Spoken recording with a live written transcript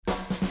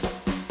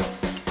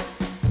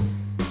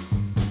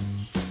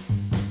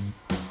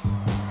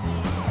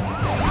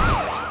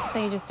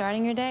you just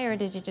starting your day, or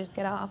did you just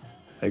get off?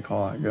 They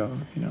call, I go,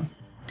 you know.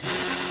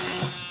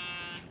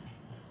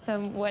 So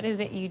what is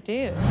it you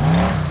do?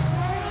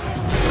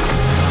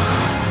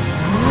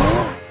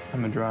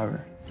 I'm a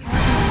driver.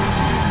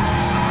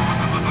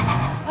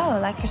 Oh,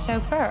 like a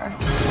chauffeur.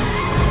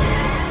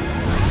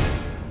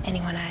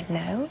 Anyone I'd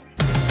know?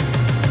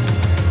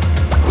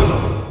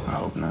 I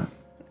hope not.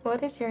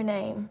 What is your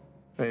name?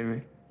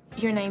 Baby.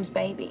 Your name's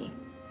Baby.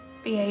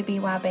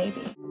 B-A-B-Y,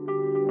 Baby.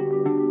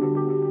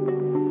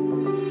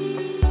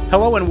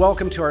 Hello and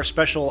welcome to our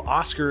special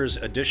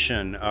Oscars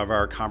edition of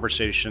our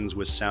Conversations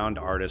with Sound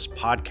Artists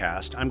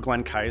podcast. I'm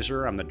Glenn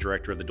Kaiser. I'm the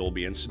director of the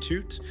Dolby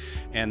Institute,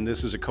 and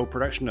this is a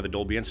co-production of the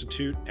Dolby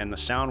Institute and the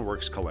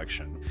Soundworks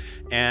Collection.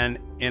 And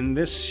in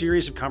this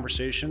series of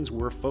conversations,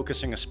 we're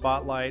focusing a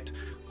spotlight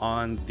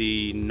on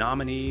the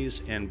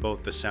nominees in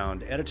both the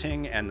Sound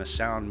Editing and the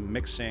Sound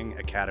Mixing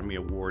Academy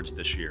Awards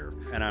this year.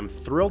 And I'm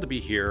thrilled to be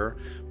here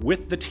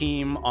with the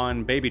team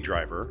on Baby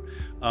Driver.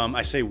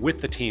 I say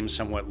with the team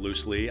somewhat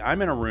loosely.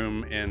 I'm in a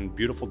room in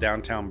beautiful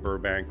downtown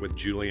Burbank with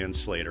Julian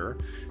Slater,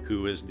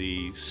 who is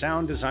the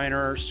sound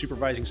designer,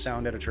 supervising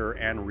sound editor,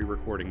 and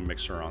re-recording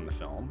mixer on the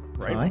film,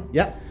 right? Hi.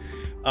 Yeah.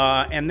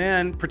 And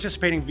then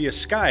participating via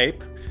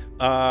Skype,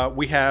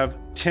 we have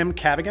Tim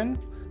Cavigan.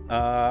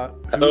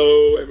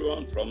 Hello,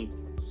 everyone from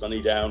sunny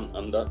down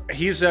under.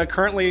 He's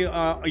currently,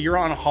 you're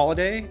on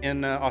holiday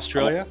in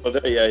Australia?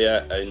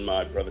 Yeah, in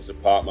my brother's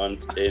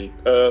apartment in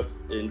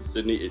Perth, in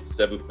Sydney. It's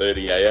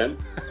 7:30 a.m.,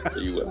 so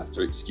you will have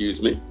to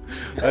excuse me.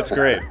 That's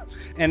great.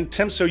 And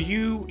Tim, so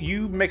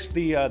you mixed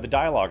the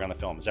dialogue on the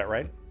film, is that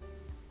right?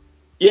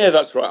 Yeah,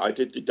 that's right. I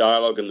did the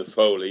dialogue and the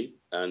Foley,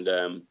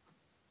 and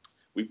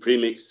we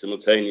pre-mixed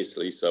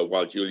simultaneously. So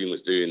while Julian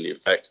was doing the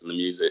effects and the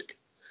music,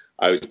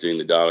 I was doing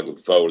the dialogue and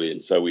Foley,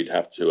 and so we'd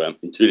have to,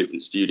 in two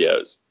different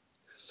studios.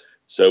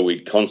 So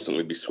we'd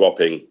constantly be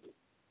swapping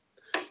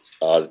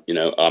our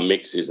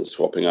mixes and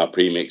swapping our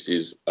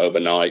pre-mixes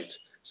overnight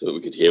so that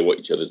we could hear what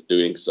each other's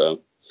doing.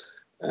 So,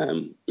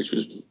 which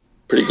was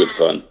pretty good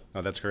fun.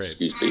 Oh, that's great.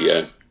 Excuse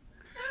the,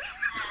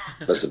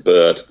 that's a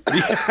bird.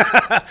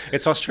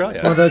 It's Australia.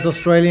 It's one of those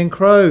Australian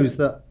crows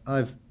that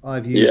I've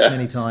used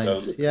many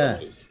times. Yeah.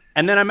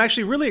 And then I'm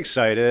actually really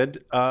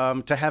excited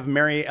to have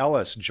Mary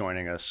Ellis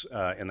joining us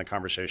in the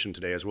conversation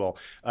today as well.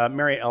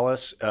 Mary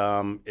Ellis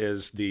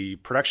is the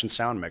production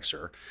sound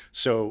mixer.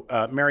 So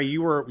Mary,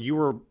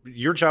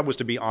 your job was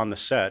to be on the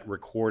set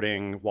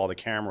recording while the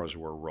cameras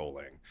were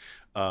rolling.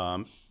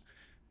 And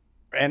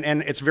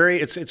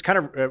it's kind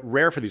of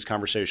rare for these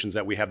conversations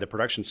that we have the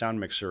production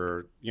sound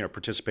mixer,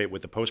 participate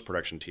with the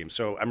post-production team.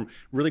 So I'm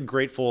really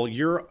grateful.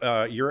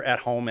 You're at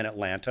home in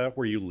Atlanta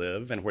where you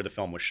live and where the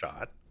film was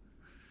shot.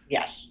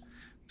 Yes.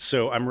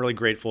 So I'm really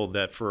grateful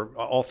that for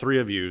all three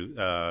of you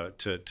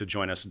to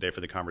join us today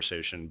for the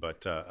conversation,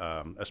 but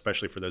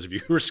especially for those of you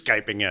who are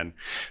Skyping in.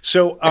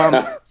 So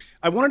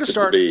I wanted to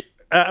start.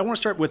 I want to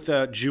start with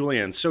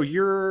Julian. So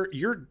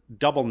you're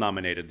double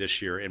nominated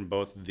this year in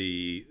both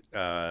the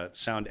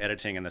sound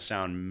editing and the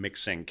sound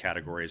mixing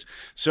categories.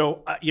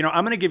 So I'm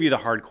going to give you the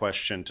hard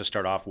question to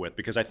start off with,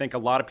 because I think a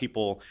lot of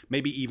people,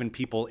 maybe even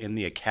people in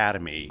the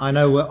Academy, I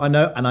know what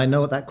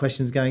that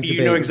question is going to be.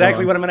 You know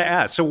exactly what I'm going to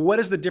ask. So what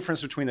is the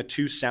difference between the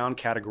two sound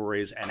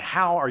categories, and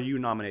how are you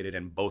nominated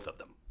in both of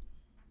them?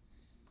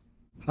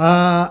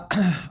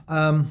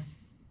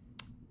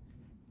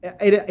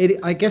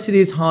 I guess it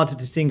is hard to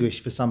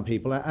distinguish for some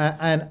people,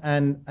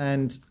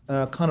 and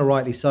kind of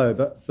rightly so.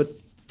 But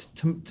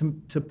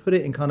to put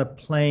it in kind of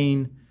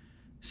plain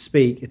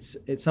speak, it's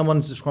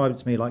someone's described it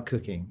to me like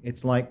cooking.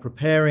 It's like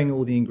preparing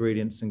all the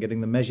ingredients and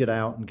getting them measured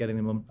out and getting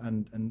them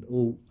and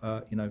all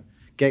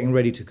getting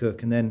ready to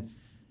cook, and then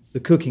the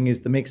cooking is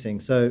the mixing.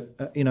 So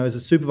as a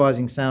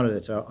supervising sound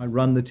editor, I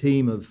run the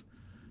team of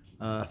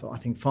I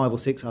think 5 or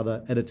 6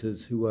 other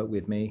editors who work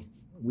with me.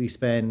 We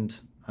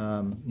spend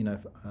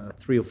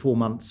 3 or 4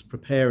 months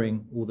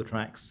preparing all the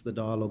tracks, the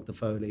dialogue, the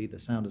Foley, the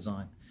sound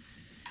design,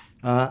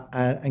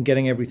 and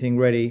getting everything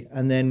ready.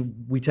 And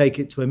then we take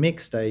it to a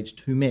mix stage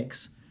to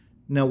mix.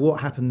 Now,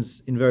 what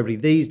happens invariably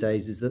these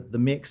days is that the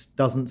mix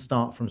doesn't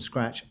start from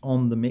scratch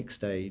on the mix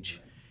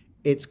stage.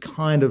 It's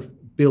kind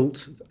of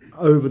built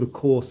over the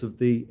course of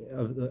the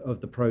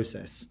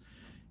process.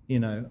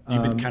 You've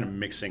been kind of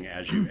mixing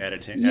as you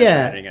editing,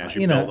 as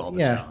you build all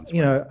the sounds.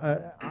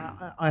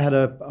 Right? I had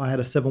a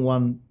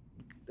 7.1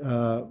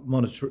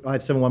 monitor. I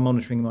had 7.1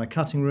 monitoring in my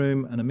cutting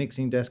room and a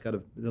mixing desk. I had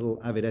a little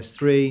Avid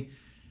S3,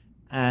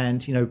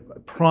 and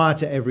prior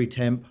to every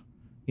temp,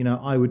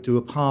 I would do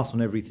a pass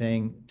on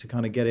everything to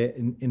kind of get it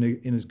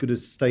in as good a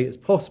state as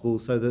possible,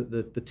 so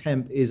that the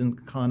temp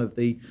isn't kind of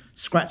the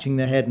scratching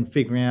their head and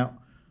figuring out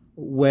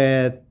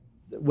where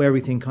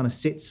everything kind of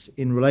sits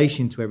in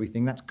relation to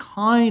everything. That's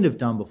kind of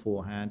done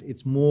beforehand.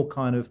 It's more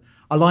kind of,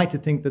 I like to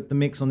think that the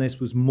mix on this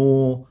was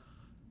more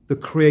the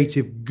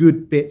creative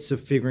good bits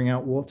of figuring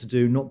out what to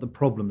do, not the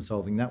problem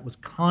solving. That was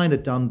kind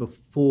of done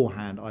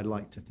beforehand, I'd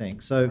like to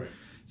think. So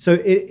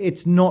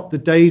it's not the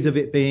days of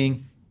it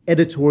being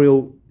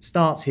editorial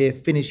starts here,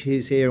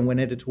 finishes here, and when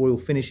editorial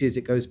finishes,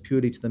 it goes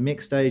purely to the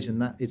mix stage,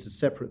 and that it's a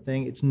separate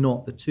thing. It's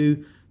not. The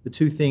the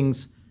two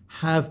things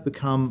have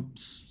become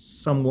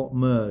somewhat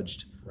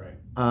merged. Right.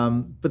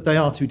 But they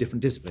are two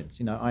different disciplines.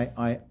 You know,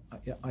 I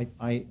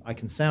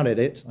can sound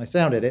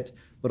edit,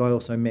 but I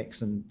also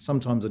mix, and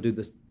sometimes I do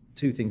the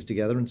two things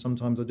together, and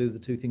sometimes I do the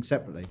two things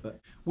separately. But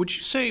would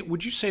you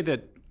say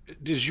that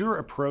is your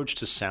approach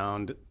to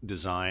sound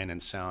design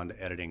and sound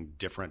editing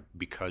different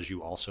because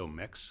you also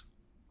mix?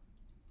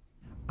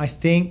 I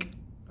think.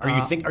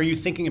 Are you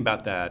thinking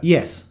about that?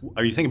 Yes.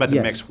 Are you thinking about the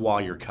Yes. mix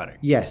while you're cutting?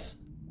 Yes,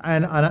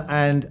 and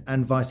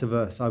vice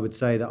versa. I would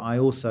say that I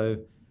also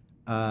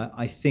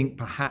I think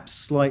perhaps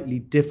slightly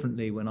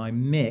differently when I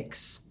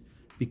mix,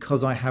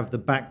 because I have the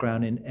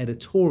background in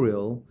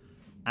editorial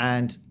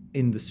and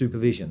in the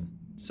supervision.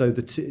 So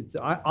the two,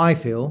 I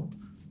feel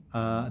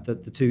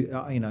that the two,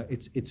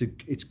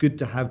 it's good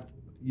to have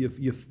your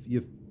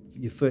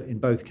foot in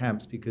both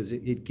camps, because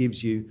it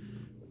gives you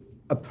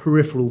a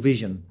peripheral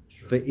vision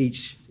for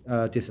each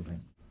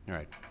discipline. All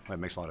right, that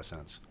makes a lot of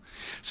sense.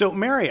 So,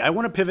 Mary, I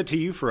want to pivot to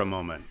you for a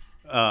moment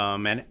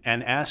and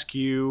ask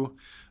you.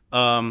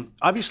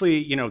 Obviously,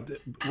 you know,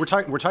 we're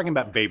talking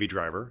about Baby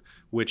Driver,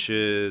 which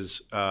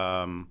is,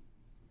 I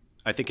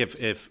think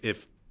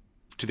if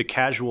to the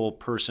casual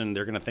person,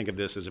 they're going to think of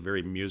this as a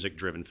very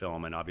music-driven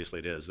film, and obviously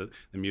it is. The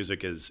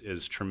music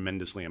is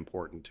tremendously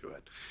important to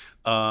it.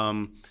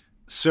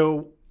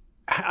 So,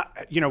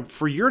 you know,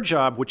 for your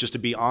job, which is to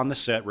be on the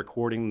set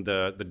recording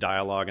the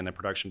dialogue and the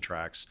production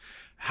tracks,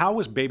 how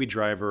was Baby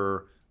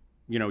Driver,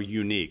 you know,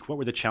 unique? What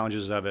were the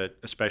challenges of it,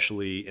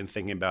 especially in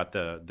thinking about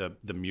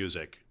the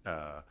music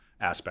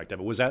aspect of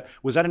it? Was that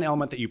an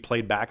element that you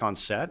played back on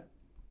set?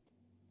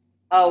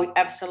 Oh,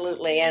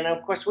 absolutely. And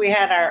of course, we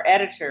had our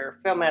editor,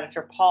 film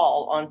editor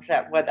Paul, on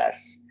set with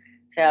us.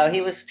 So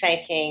he was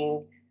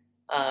taking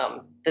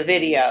the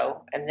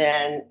video, and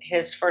then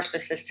his first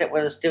assistant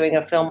was doing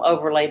a film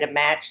overlay to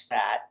match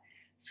that.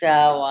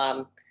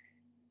 So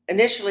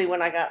initially,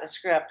 when I got the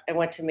script and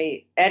went to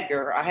meet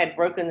Edgar, I had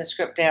broken the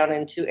script down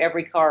into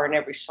every car and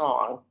every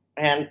song,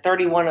 and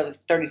 31 of the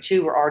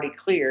 32 were already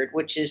cleared,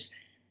 which is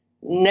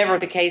never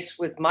the case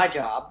with my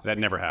job. That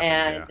never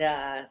happens.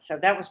 And so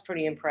that was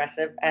pretty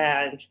impressive.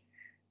 And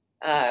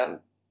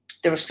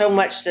there was so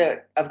much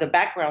of the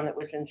background that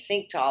was in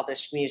sync to all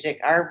this music.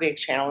 Our big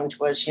challenge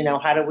was, you know,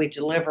 how do we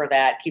deliver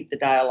that, keep the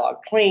dialogue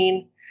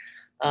clean?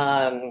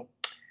 Our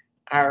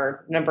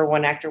number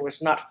one actor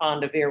was not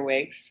fond of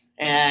earwigs.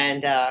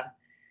 And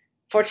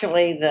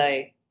fortunately,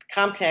 the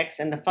Comtex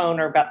and the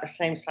phone are about the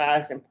same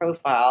size and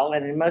profile.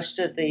 And in most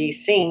of the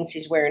scenes,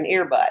 he's wearing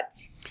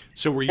earbuds.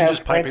 So were you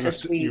just piping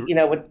this? You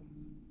were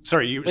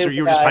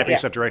just piping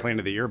stuff directly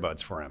into the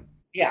earbuds for him?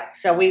 Yeah.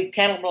 So we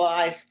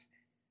cannibalized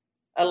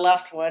a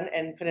left one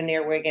and put an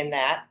earwig in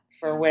that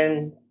for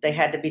when they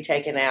had to be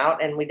taken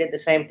out. And we did the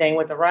same thing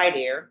with the right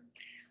ear.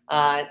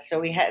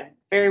 So we had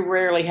very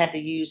rarely had to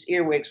use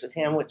earwigs with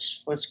him,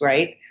 which was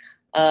great.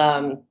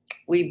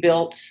 We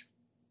built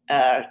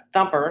a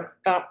thump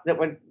that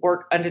would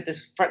work under the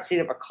front seat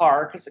of a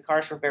car, because the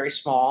cars were very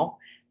small.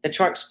 The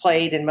trucks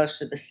played in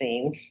most of the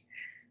scenes.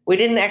 We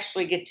didn't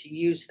actually get to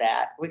use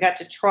that. We got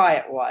to try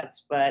it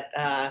once, but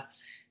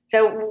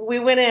so we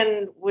went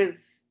in with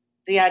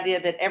the idea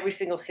that every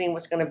single scene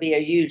was going to be a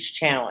huge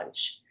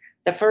challenge.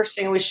 The first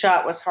thing we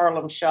shot was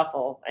Harlem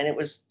Shuffle, and it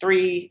was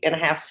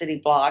 3.5 city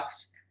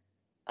blocks,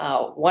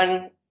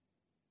 one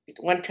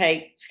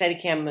take,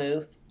 Steadicam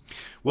move.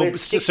 Well,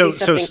 so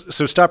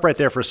stop right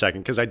there for a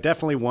second, because I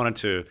definitely wanted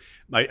to.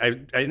 I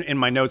in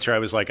my notes here, I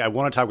was like, I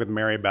want to talk with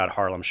Mary about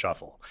Harlem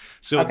Shuffle.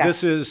 So okay.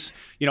 This is,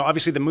 you know,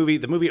 obviously the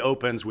movie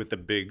opens with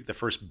the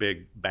first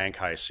big bank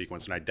heist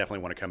sequence, and I definitely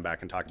want to come back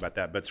and talk about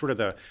that. But sort of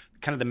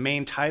the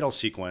main title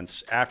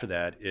sequence after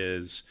that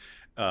is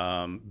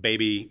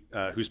Baby,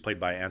 who's played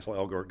by Ansel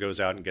Elgort, goes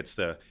out and gets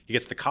the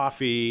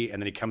coffee,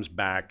 and then he comes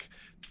back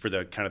for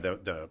the kind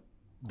of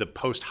the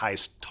post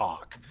heist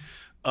talk.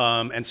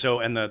 And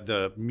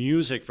the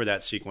music for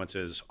that sequence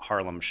is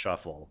Harlem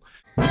Shuffle.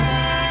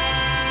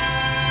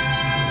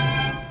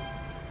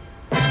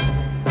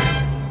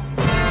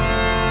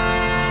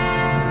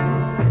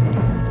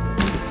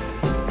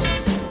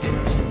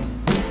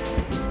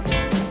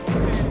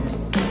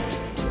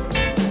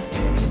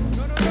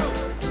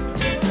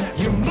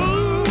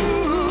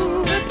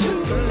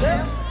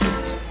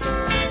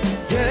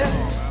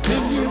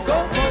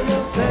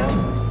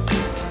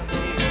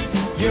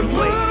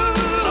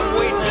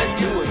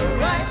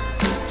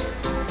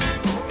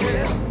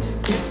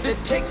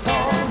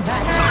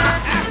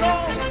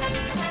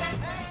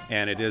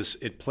 And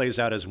it plays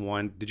out as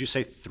one. Did you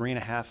say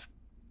 3.5,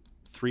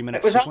 3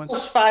 minute sequence? It was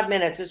almost 5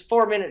 minutes. It's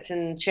 4 minutes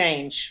and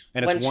change.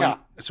 And it's one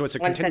shot. So it's a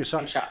continuous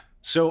shot.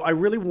 So I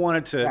really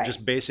wanted to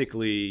just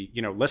basically,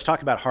 you know, let's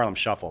talk about Harlem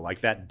Shuffle.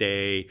 Like that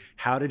day,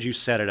 how did you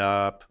set it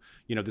up?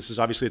 You know, this is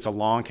obviously, it's a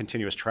long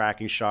continuous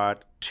tracking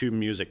shot to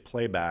music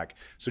playback.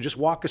 So just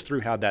walk us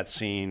through how that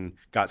scene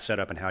got set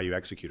up and how you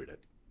executed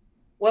it.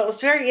 Well, it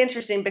was very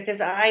interesting because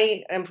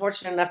I am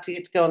fortunate enough to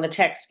get to go on the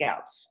tech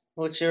scouts,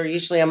 which are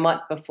usually a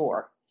month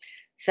before.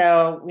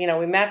 So, you know,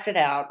 we mapped it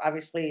out.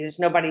 Obviously, there's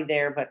nobody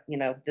there but, you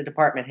know, the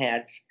department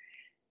heads.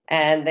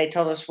 and they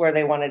told us where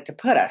they wanted to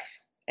put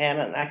us.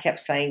 And I kept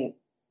saying,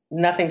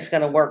 nothing's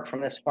going to work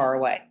from this far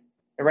away.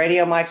 The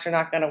radio mics are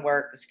not going to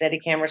work. The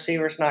Steadicam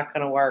receiver is not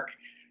going to work,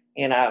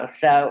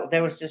 So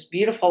there was this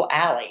beautiful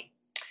alley,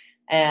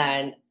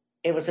 and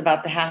it was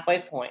about the halfway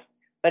point.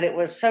 But it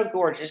was so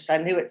gorgeous. I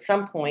knew at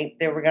some point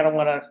they were going to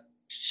want to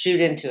shoot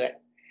into it,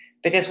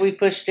 because we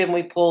pushed him,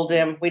 we pulled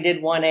him, we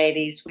did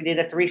 180s, we did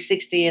a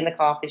 360 in the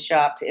coffee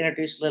shop to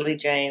introduce Lily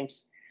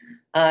James.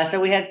 So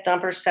we had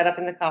thumpers set up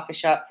in the coffee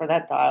shop for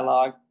that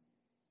dialogue.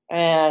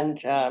 And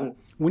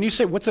when you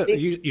say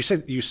you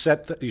said you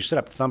set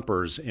up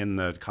thumpers in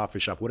the coffee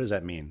shop, what does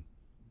that mean?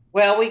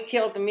 Well, we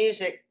killed the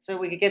music so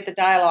we could get the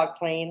dialogue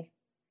cleaned.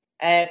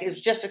 And it was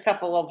just a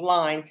couple of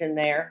lines in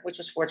there, which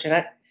was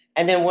fortunate.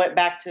 And then went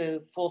back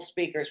to full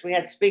speakers. We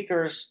had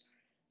speakers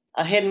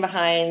hidden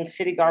behind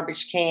city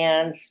garbage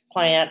cans,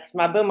 plants.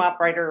 My boom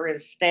operator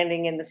is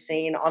standing in the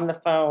scene on the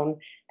phone.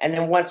 And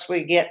then once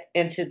we get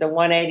into the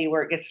 180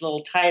 where it gets a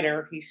little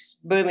tighter, he's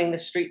booming the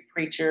street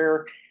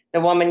preacher,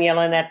 the woman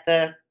yelling at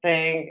the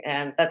thing,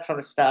 and that sort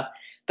of stuff.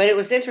 But it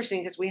was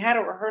interesting because we had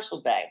a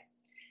rehearsal day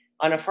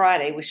on a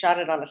Friday. We shot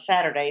it on a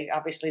Saturday,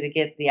 obviously to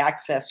get the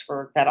access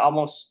for that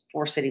almost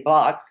 4 city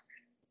blocks.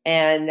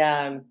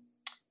 And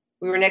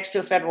we were next to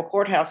a federal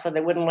courthouse, so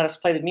they wouldn't let us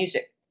play the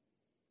music.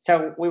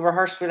 So we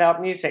rehearsed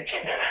without music.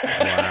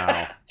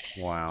 Wow.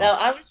 So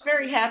I was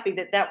very happy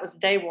that was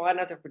day one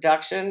of the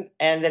production,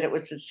 and that it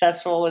was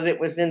successful, and it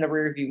was in the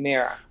rearview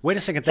mirror. Wait a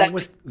second.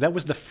 That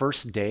was the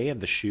first day of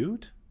the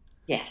shoot?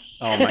 Yes.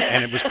 Oh my!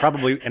 And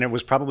it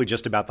was probably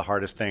just about the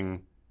hardest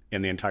thing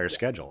in the entire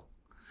schedule.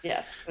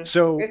 Yes.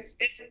 So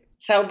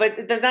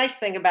but the nice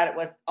thing about it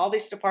was all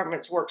these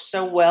departments worked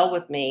so well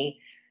with me.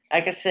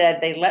 Like I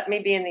said, they let me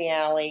be in the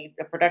alley.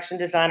 The production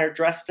designer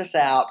dressed us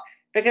out,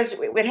 because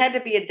it had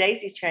to be a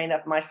daisy chain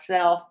of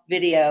myself,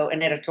 video,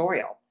 and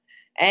editorial,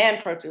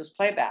 and Pro Tools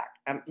playback.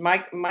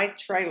 My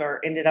trailer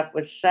ended up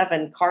with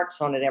 7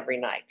 carts on it every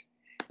night.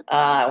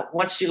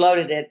 Once you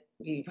loaded it,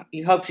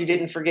 you hoped you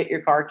didn't forget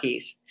your car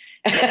keys.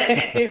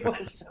 It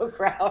was so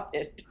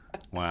crowded.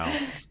 Wow.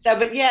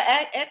 But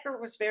yeah, Edgar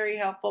was very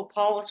helpful.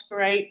 Paul was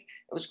great.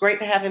 It was great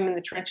to have him in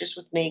the trenches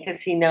with me,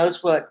 because he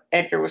knows what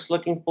Edgar was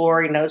looking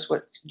for. He knows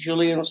what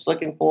Julian was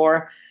looking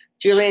for.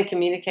 Julian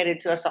communicated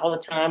to us all the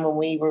time when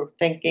we were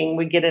thinking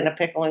we'd get in a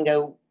pickle and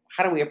go,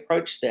 how do we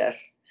approach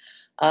this?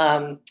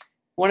 One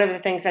of the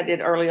things I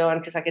did early on,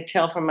 because I could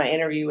tell from my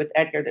interview with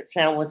Edgar that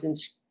sound was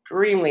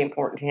extremely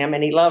important to him,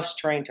 and he loves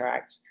train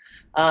tracks,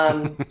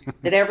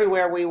 that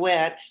everywhere we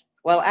went,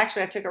 well,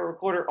 actually I took a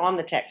recorder on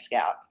the Tech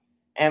Scout.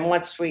 And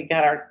once we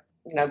got our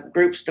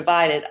groups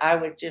divided, I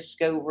would just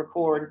go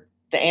record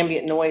the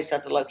ambient noise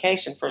of the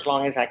location for as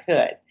long as I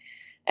could.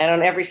 And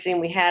on every scene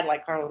we had,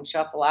 like Harlem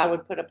Shuffle, I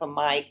would put up a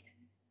mic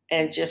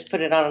and just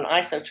put it on an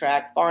ISO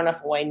track far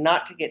enough away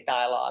not to get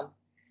dialogue,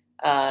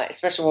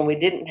 especially when we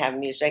didn't have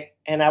music.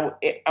 And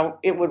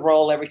it would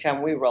roll every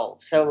time we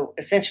rolled. So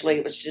essentially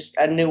it was just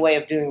a new way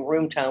of doing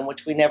room tone,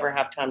 which we never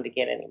have time to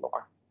get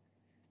anymore.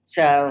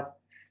 So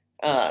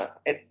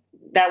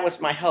that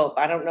was my hope.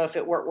 I don't know if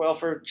it worked well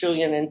for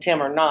Julian and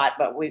Tim or not,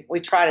 but we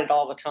tried it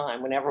all the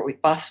time whenever we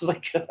possibly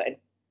could.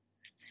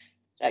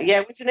 So yeah,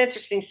 it was an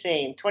interesting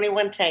scene.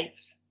 21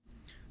 takes.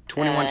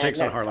 21 takes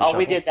on Harlem all Shuffle.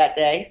 We did that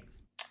day.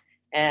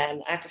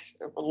 And I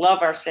just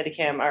love our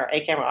Steadicam, our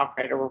A-camera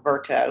operator,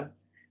 Roberto.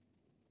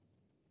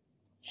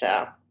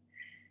 So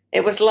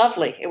it was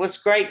lovely. It was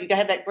great. You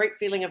had that great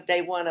feeling of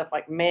day one of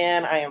like,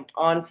 man, I am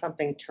on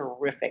something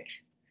terrific.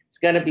 It's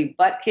going to be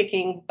butt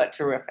kicking, but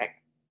terrific.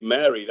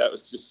 Mary, that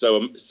was just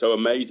so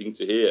amazing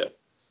to hear,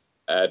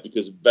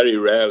 because very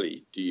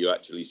rarely do you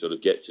actually sort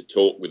of get to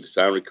talk with the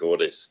sound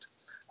recordist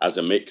as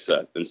a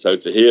mixer. And so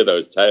to hear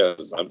those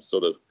tales, I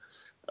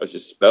was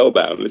just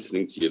spellbound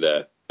listening to you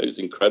there. It was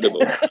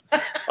incredible.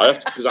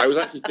 Because I was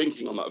actually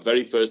thinking on that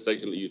very first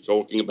section that you're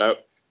talking about,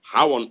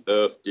 how on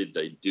earth did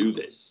they do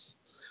this?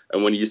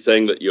 And when you're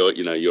saying that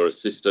your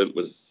assistant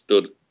was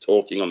stood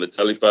talking on the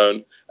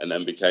telephone and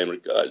then became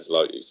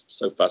it's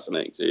so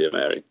fascinating to hear,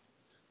 Mary.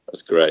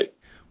 That's great.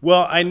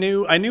 Well, I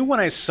knew when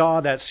I saw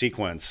that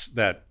sequence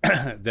that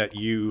that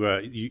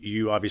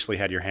you obviously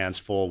had your hands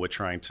full with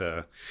trying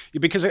to,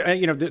 because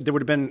there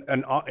would have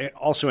been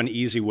also an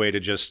easy way to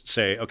just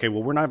say, okay,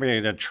 well, we're not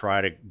going to try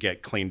to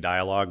get clean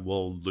dialogue.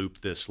 We'll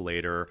loop this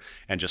later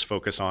and just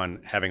focus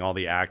on having all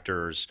the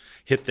actors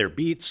hit their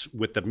beats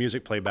with the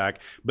music playback.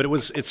 But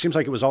it seems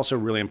like it was also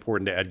really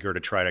important to Edgar to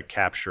try to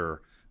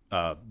capture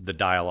the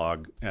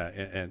dialogue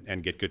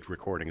and get good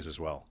recordings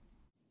as well.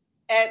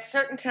 At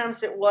certain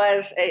times it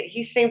was,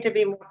 he seemed to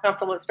be more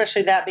comfortable,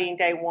 especially that being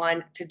day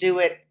one, to do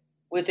it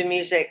with the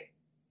music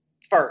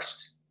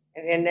first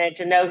and then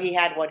to know he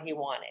had what he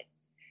wanted.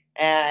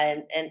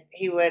 And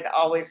he would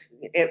always,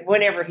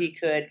 whenever he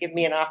could, give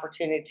me an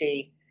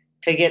opportunity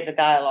to get the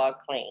dialogue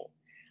clean.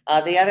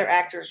 The other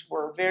actors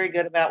were very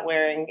good about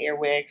wearing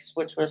earwigs,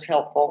 which was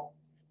helpful.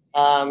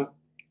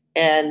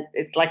 And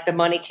it's like the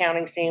money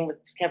counting scene with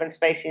Kevin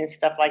Spacey and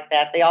stuff like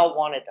that. They all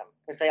wanted them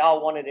because they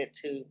all wanted it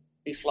to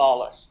be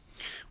flawless.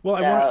 Well,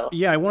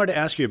 I wanted to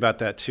ask you about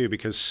that too,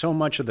 because so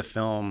much of the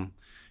film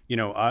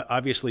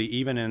obviously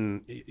even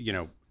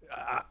in,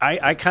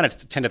 I kind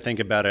of tend to think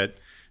about it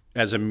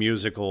as a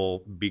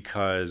musical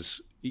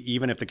because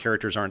even if the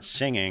characters aren't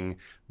singing,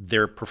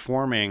 they're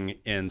performing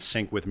in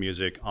sync with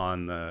music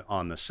on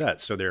the set.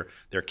 So they're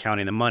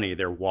counting the money,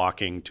 they're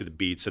walking to the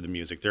beats of the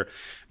music. They're,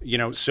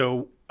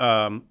 so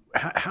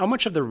how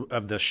much of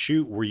the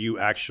shoot were you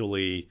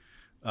actually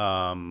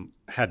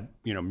had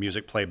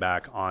music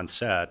playback on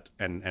set,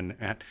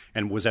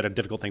 and was that a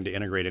difficult thing to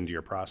integrate into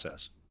your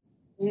process?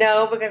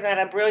 No, because I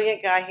had a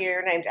brilliant guy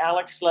here named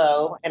Alex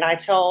Lowe, and I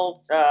told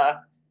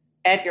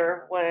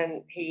Edgar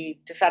when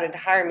he decided to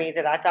hire me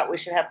that I thought we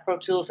should have Pro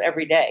Tools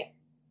every day.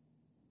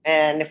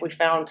 And if we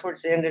found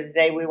towards the end of the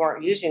day we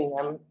weren't using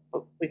them,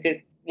 we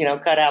could,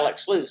 cut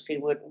Alex loose. He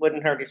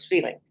wouldn't hurt his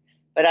feelings.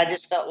 But I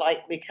just felt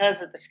like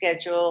because of the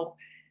schedule,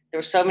 there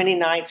were so many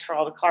nights for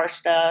all the car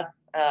stuff.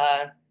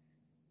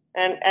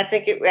 And I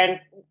think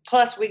and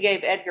plus we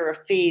gave Edgar a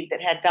feed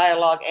that had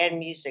dialogue and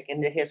music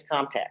into his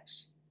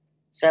context.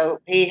 So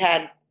he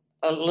had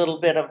a little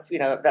bit of,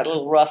 that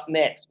little rough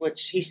mix,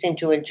 which he seemed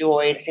to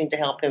enjoy and seemed to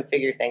help him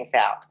figure things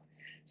out.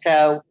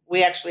 So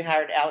we actually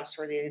hired Alex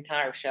for the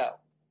entire show.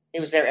 He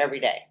was there every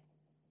day.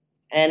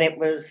 And it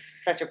was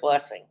such a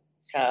blessing.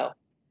 So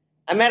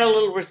I met a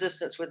little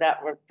resistance with that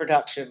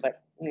production,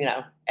 but,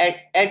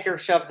 Edgar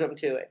shoved him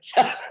to it.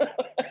 So.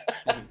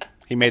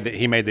 He made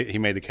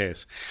the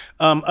case.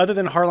 Other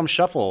than Harlem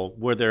Shuffle,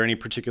 were there any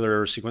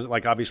particular sequence?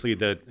 Like obviously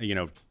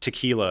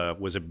Tequila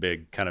was a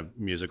big kind of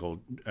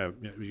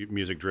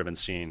music-driven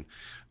scene.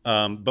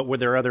 But were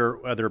there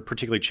other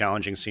particularly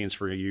challenging scenes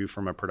for you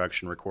from a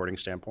production recording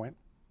standpoint?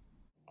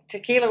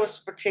 Tequila was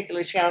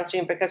particularly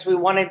challenging because we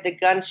wanted the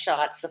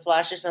gunshots, the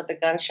flashes of the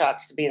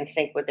gunshots, to be in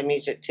sync with the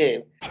music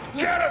too.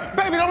 Get him,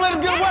 baby! Don't let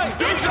him get away.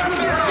 Do something!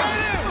 Get him!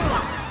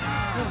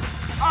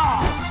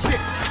 Oh shit!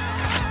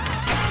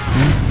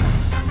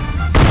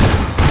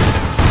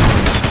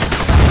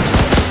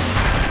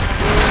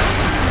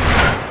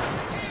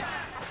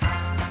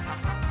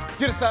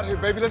 Get us out of here,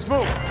 baby. Let's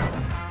move.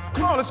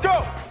 Come on, let's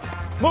go.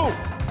 Move.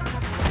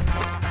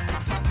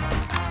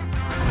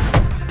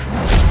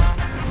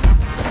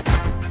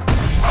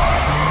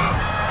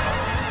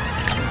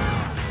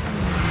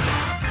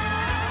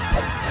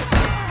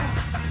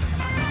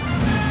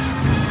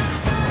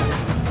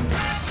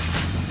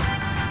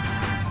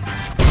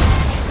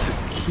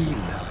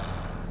 Tequila.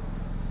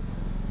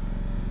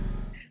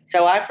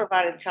 So I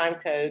provided time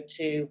code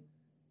to,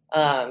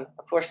 of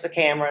course, the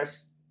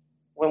cameras.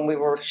 When we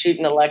were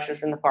shooting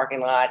Alexis in the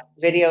parking lot,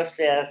 video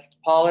assist,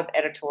 Paul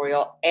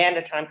editorial, and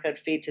a time code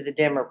feed to the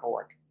dimmer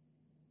board.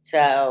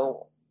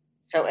 So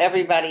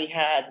everybody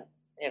had,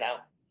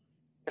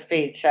 the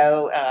feed.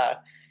 So,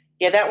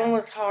 that one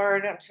was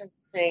hard. I'm trying to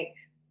think.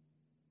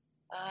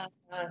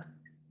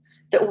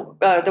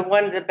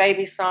 The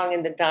baby song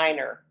in the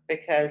diner,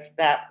 because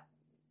that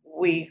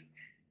we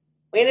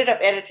ended up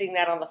editing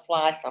that on the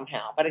fly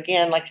somehow. But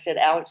again, like I said,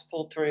 Alex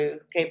pulled through,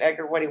 gave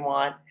Edgar what he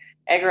wanted.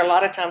 Edgar a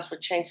lot of times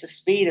would change the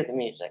speed of the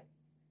music.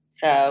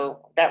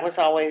 So that was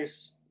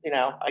always,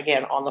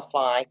 again, on the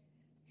fly.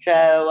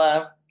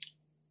 So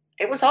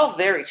it was all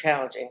very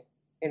challenging.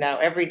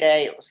 Every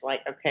day it was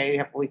like, okay,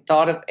 have we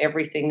thought of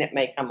everything that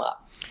may come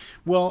up?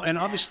 Well, and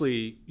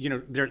obviously,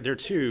 there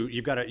too,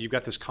 you've got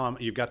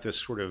this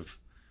sort of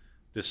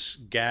this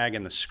gag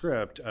in the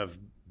script of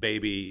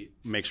Baby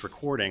makes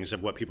recordings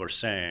of what people are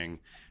saying.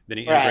 Then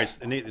he integrates,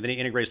 then he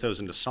integrates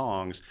those into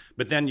songs.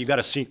 But then you got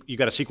a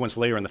sequence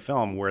later in the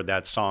film where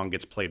that song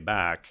gets played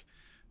back.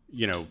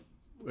 Was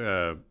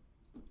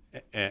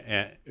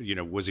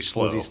he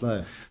slow? Was he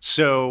slow?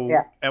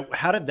 So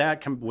how did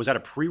that come? Was that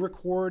a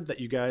pre-record that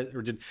you guys,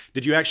 or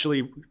did you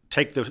actually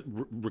take the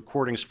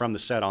recordings from the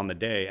set on the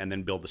day and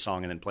then build the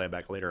song and then play it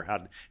back later?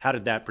 How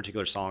did that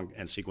particular song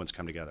and sequence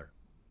come together?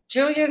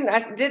 Julian,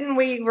 didn't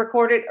we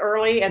record it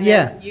early and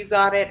then you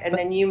got it and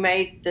then you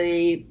made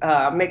the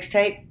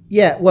mixtape?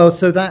 Yeah, well,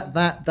 so that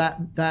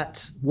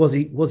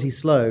Was He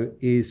Slow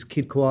is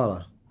Kid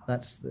Koala.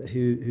 That's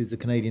who's the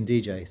Canadian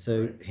DJ.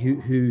 So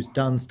who's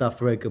done stuff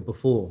for Edgar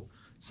before.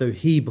 So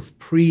he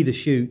pre the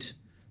shoot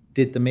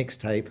did the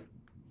mixtape,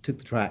 took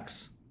the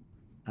tracks,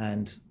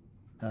 and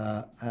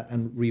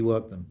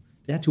reworked them.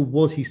 The actual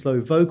Was He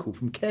Slow vocal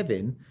from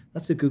Kevin.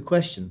 That's a good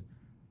question.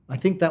 I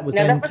think that was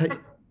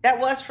that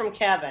was from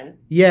Kevin.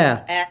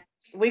 Yeah. And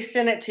we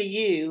sent it to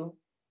you,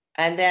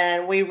 and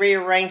then we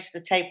rearranged the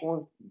tape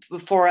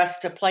for us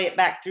to play it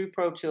back through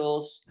Pro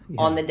Tools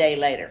on the day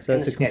later. So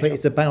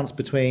it's a bounce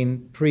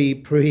between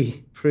pre.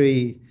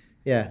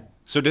 Yeah.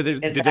 So did they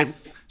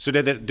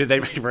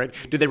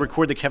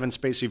record the Kevin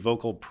Spacey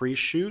vocal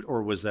pre-shoot,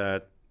 or was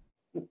that?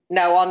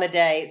 No, on the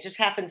day. It just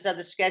happens that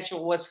the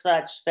schedule was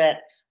such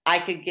that I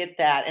could get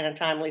that in a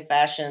timely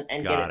fashion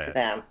and get it to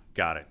them.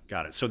 Got it.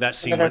 So that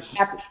scene.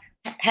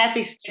 Happy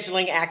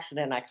scheduling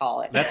accident, I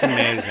call it. That's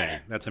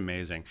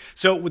amazing.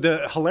 So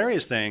the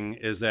hilarious thing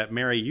is that,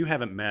 Mary, you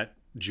haven't met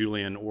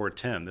Julian or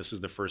Tim. This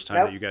is the first time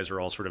Nope. that you guys are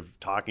all sort of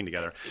talking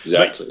together.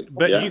 Exactly.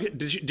 But Yeah.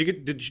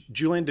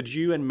 Julian, did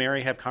you and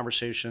Mary have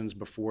conversations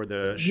before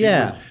the shoot?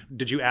 Yeah.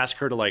 Did you ask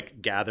her to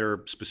like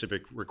gather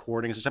specific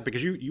recordings and stuff?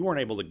 Because you weren't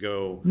able to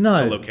go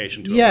No. to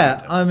location to Yeah,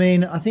 event. I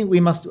mean, I think we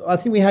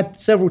had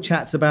several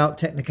chats about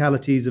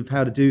technicalities of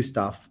how to do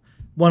stuff.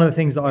 One of the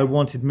things that I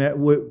wanted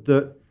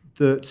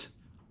that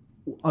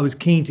I was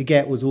keen to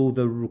get was all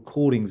the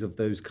recordings of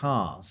those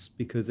cars,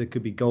 because there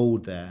could be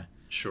gold there.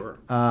 Sure.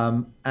 We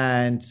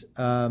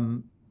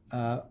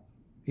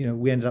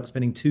ended up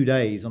spending 2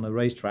 days on a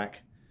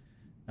racetrack.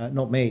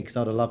 Not me, because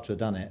I'd have loved to have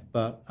done it,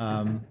 but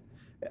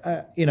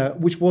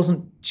which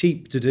wasn't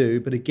cheap to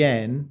do. But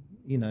again,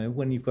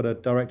 when you've got a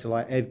director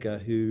like Edgar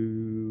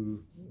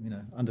who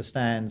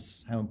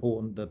understands how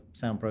important the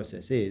sound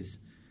process is,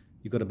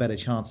 you've got a better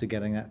chance of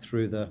getting that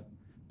through the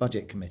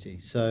budget committee.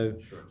 So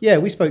yeah,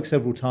 we spoke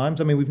several times.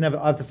 I mean,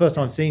 I've the first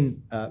time I've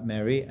seen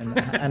Mary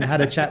and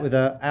had a chat with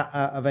her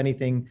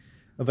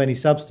of any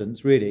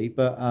substance, really.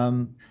 But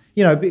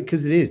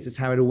because it's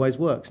how it always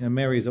works.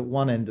 Mary's at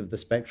one end of the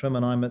spectrum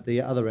and I'm at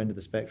the other end of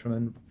the spectrum,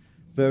 and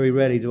very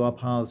rarely do our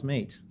paths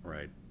meet.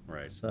 Right.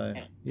 So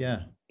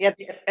yeah. Yeah,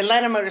 the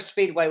Atlanta Motor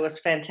Speedway was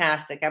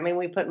fantastic. I mean,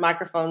 we put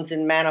microphones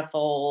in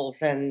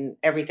manifolds and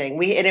everything.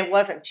 And it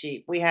wasn't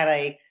cheap. We had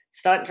a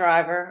stunt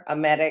driver, a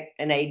medic,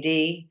 an AD,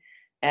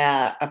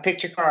 a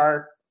picture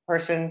car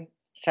person.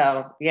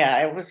 So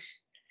yeah,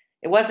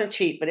 it wasn't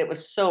cheap, but it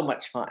was so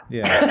much fun.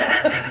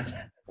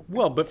 Yeah.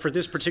 Well, but for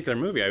this particular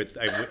movie,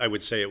 I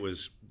would say it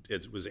was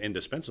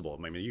indispensable.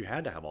 I mean, you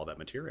had to have all that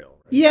material.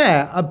 Right?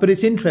 Yeah, but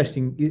it's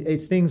interesting.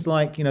 It's things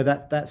like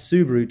that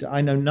Subaru. I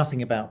know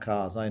nothing about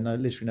cars. I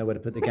literally know where to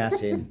put the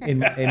gas in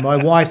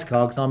my wife's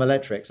car, because I'm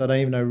electric, so I don't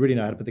even really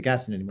know how to put the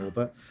gas in anymore.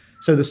 But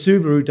so the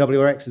Subaru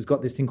WRX has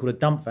got this thing called a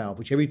dump valve,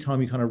 which every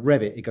time you kind of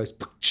rev it, it goes.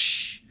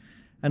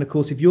 And of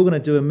course, if you're going to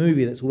do a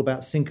movie that's all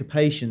about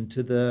syncopation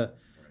to the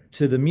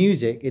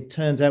music, it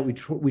turns out we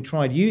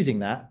tried using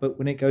that, but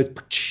when it goes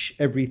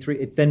every three,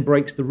 it then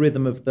breaks the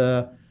rhythm of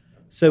the.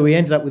 So we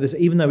ended up with this,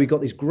 even though we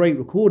got these great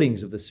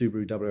recordings of the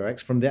Subaru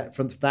WRX from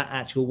that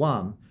actual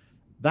one,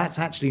 that's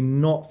actually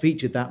not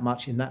featured that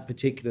much in that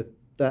particular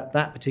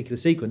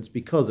sequence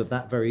because of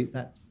that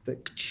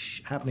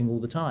happening all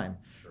the time.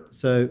 Sure.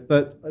 So,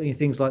 but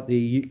things like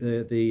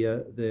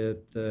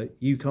the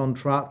Yukon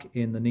truck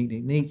in the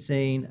Neat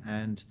scene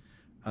and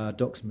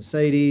Doc's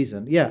Mercedes,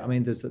 and yeah, I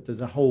mean,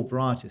 there's a whole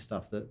variety of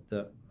stuff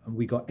that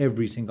we got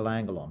every single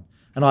angle on,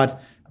 and I'd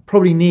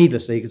probably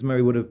needlessly, because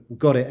Mary would have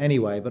got it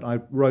anyway, but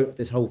I wrote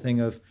this whole thing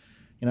of,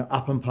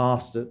 up and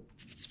past at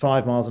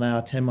 5 miles an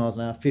hour, 10 miles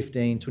an hour,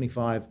 15,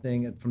 25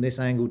 thing, from this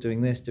angle, doing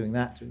this, doing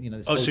that.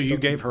 So you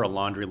gave her a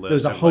laundry list. There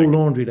was a whole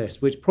laundry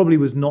list, which probably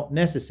was not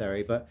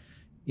necessary, but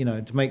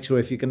to make sure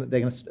if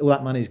all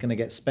that money is going to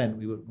get spent,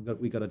 we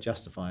got to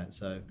justify it.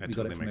 So we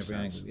got it from every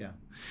angle. Yeah.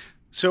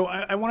 So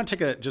I want to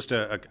take just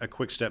a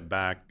quick step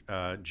back,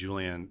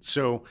 Julian.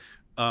 So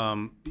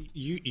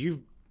you've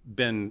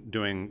been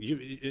doing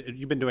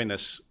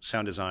this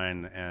sound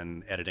design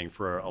and editing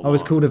for a long. I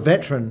was called a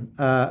veteran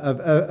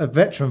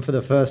for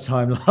the first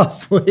time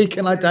last week,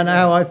 and I don't know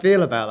how I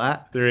feel about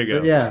that. There you go.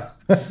 But yeah.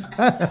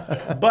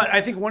 But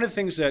I think one of the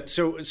things that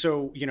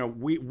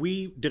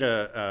we did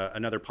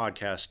another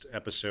podcast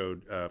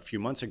episode a few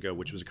months ago,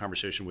 which was a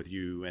conversation with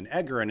you and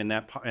Edgar, and in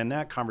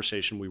that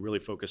conversation we really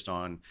focused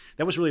on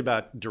that was really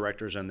about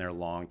directors and their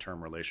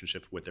long-term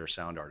relationship with their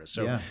sound artists.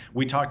 So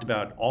we talked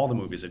about all the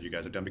movies that you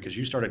guys have done, because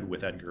you started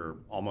with Edgar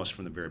almost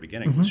from the very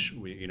beginning.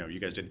 Mm-hmm. You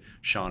guys did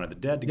Shaun of the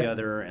Dead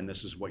together, and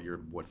this is your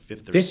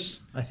fifth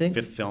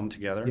film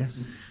together.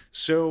 Yes.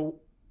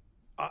 So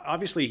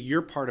obviously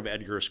you're part of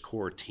Edgar's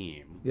core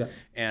team. Yeah.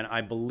 And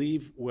I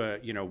believe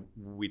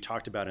we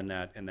talked about in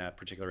that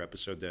particular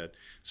episode that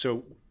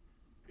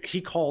he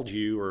called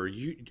you, or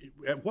you.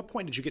 At what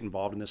point did you get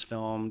involved in this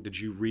film? Did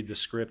you read the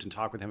script and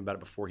talk with him about it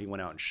before he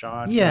went out and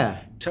shot? Yeah.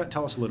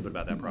 Tell us a little bit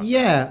about that process.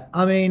 Yeah,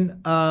 I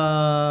mean,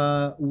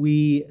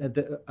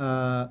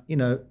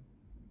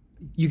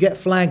 you get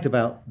flagged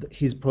about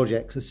his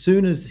projects as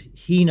soon as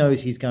he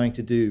knows he's going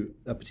to do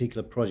a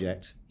particular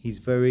project. He's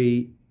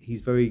very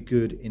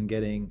good in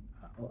getting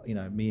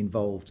me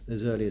involved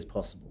as early as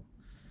possible.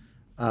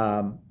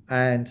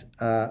 And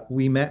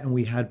we met and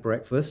we had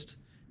breakfast.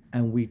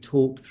 And we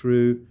talked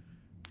through.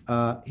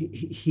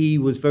 He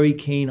was very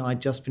keen. I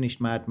just finished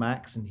Mad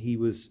Max, and he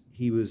was.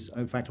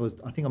 In fact,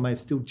 I think I may have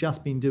still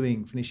just been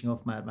finishing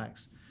off Mad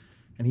Max,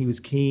 and he was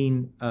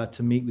keen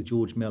to meet with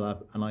George Miller.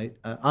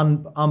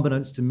 And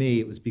unbeknownst to me,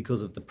 it was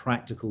because of the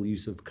practical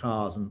use of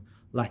cars and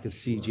lack of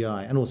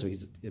CGI, and also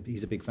he's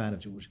a big fan of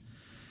George.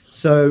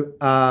 So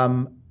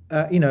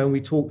we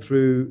talked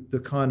through the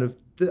kind of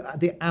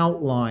the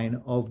outline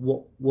of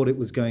what it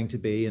was going to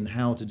be and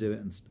how to do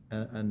it,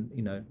 and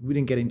we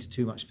didn't get into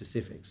too much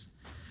specifics.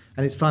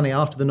 And it's funny,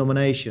 after the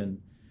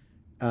nomination,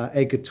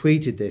 Edgar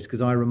tweeted this,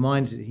 because I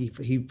reminded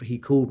he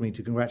called me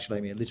to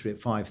congratulate me literally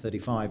at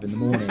 5:35 in the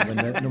morning when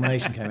the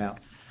nomination came out,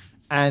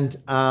 and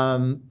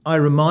I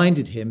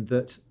reminded him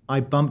that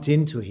I bumped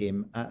into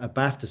him at a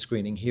BAFTA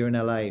screening here in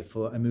LA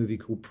for a movie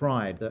called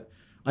Pride that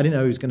I didn't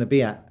know he was going to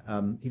be at.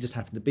 He just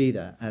happened to be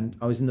there, and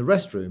I was in the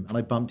restroom, and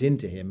I bumped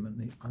into him,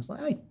 and I was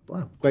like, "Hey,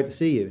 wow, great to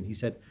see you." And he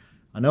said,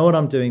 "I know what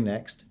I'm doing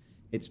next.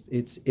 It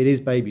is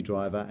Baby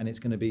Driver, and it's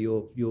going to be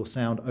your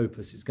sound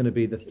opus. It's going to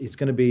be the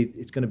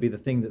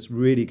thing that's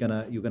really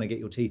you're gonna get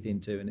your teeth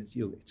into, and it's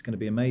going to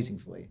be amazing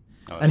for you."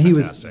 Oh, and he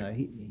fantastic. was,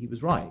 he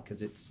was right,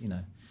 because it's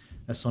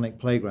a sonic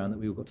playground that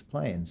we all got to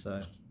play in.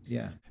 So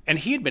yeah. And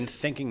he had been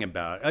thinking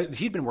about.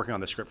 He'd been working on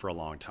the script for a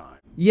long time.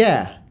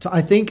 Yeah,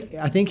 I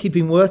think he'd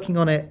been working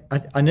on it.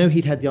 I know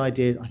he'd had the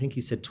idea. I think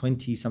he said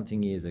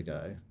 20-something years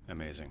ago.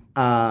 Amazing.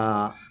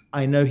 I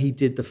know he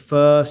did the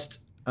first.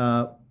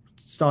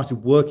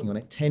 Started working on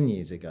it 10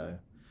 years ago,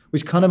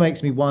 which kind of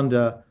makes me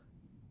wonder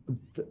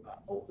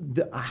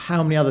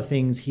how many other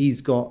things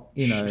he's got.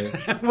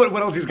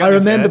 What else he's got? I in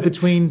his remember head?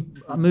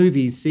 between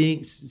movies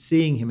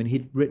seeing him, and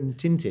he'd written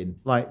Tintin.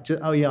 Like,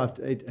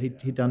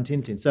 he'd done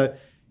Tintin. So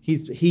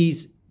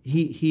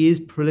he is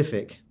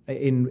prolific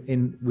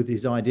in with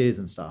his ideas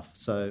and stuff.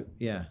 So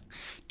yeah.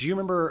 Do you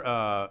remember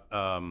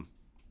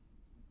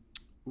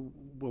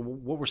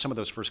what were some of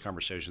those first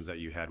conversations that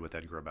you had with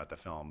Edgar about the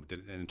film,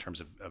 in terms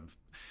of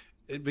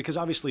because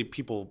obviously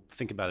people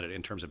think about it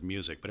in terms of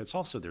music, but it's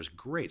also, there's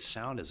great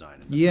sound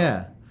design in the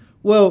film.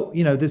 Well,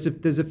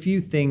 there's a few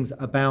things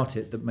about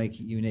it that make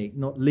it unique,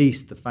 not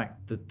least the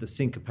fact that the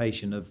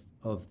syncopation of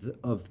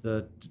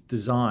the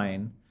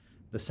design,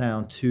 the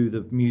sound to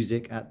the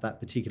music at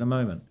that particular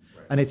moment.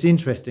 Right. And it's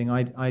interesting.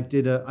 I think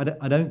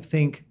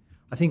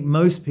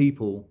most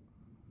people,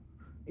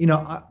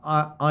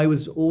 I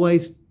was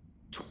always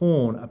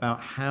torn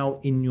about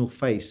how in your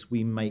face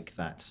we make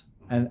that.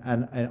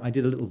 And I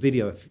did a little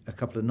video a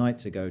couple of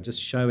nights ago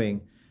just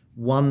showing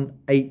 1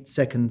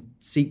 8-second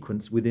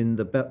sequence within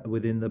the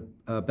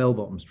Bell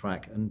Bottoms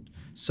track, and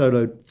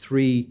soloed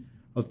 3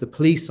 of the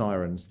police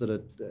sirens that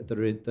are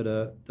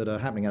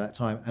happening at that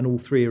time, and all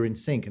 3 are in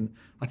sync. And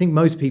I think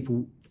most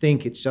people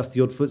think it's just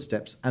the odd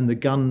footsteps and the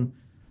gun.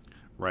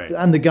 Right.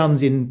 And the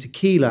guns in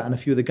Tequila and a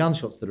few of the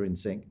gunshots that are in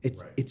sync.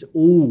 It's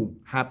all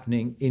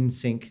happening in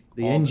sync.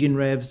 The engine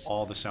revs,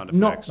 all the sound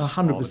effects, not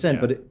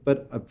 100%,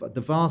 but the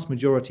vast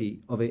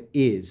majority of it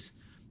is.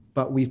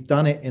 But we've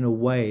done it in a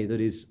way that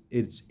it's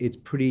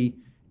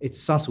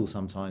subtle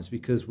sometimes,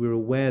 because we're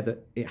aware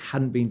that it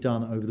hadn't been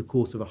done over the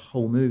course of a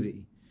whole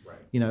movie. Right.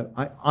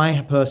 I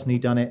have personally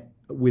done it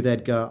with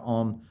Edgar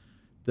on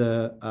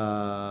the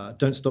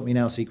 "Don't Stop Me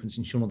Now" sequence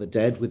in Shaun of the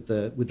Dead with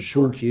the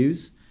pool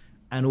cues.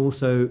 And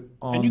also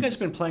on... And you guys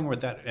have been playing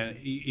with that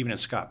even in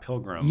Scott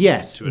Pilgrim.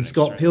 Yes, in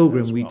Scott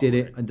Pilgrim we did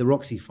it. Right? And the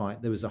Roxy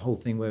fight, there was a whole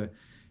thing where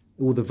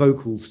all the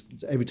vocals,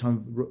 every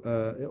time,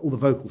 all the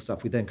vocal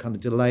stuff, we then kind of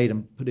delayed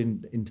and put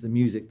into the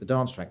music, the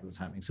dance track that was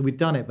happening. So we'd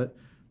done it, but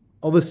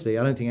obviously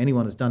I don't think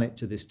anyone has done it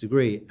to this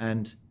degree.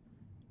 And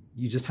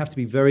you just have to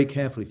be very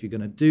careful if you're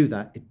going to do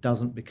that. It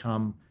doesn't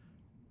become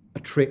a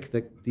trick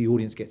that the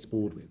audience gets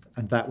bored with.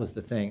 And that was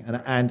the thing.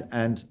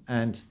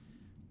 And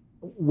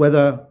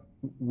whether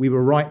we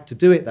were right to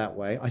do it that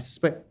way, I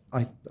suspect,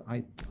 I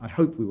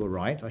hope we were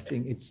right. I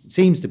think it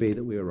seems to be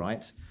that we were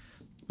right.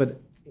 But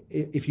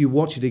if you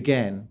watch it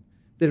again,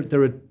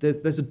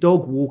 there's a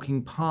dog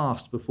walking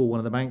past before one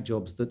of the bank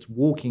jobs that's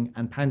walking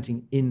and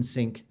panting in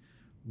sync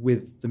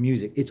with the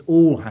music. It's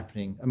all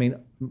happening. I mean,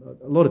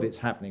 a lot of it's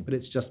happening, but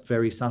it's just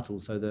very subtle,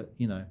 so that,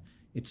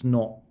 it's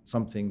not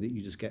something that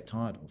you just get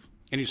tired of.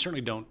 And you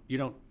certainly don't,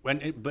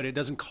 but it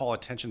doesn't call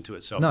attention to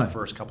itself the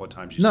first couple of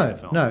times you see the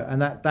film. No,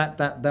 and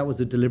that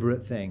was a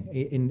deliberate thing.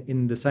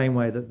 In the same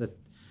way that the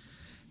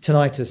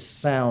tinnitus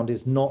sound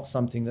is not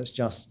something that's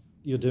just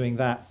you're doing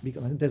that,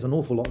 because I think there's an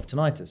awful lot of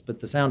tinnitus, but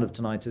the sound of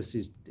tinnitus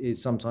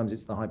is sometimes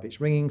it's the high pitched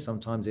ringing,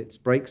 sometimes it's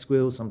brake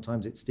squeals,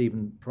 sometimes it's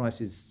Stephen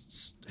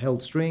Price's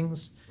held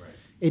strings.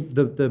 Right.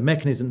 The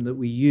mechanism that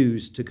we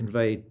use to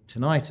convey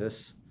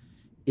tinnitus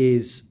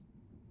is.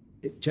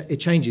 It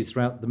changes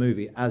throughout the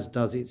movie, as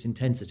does its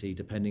intensity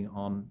depending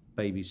on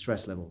Baby's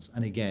stress levels.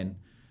 And again,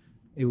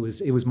 it was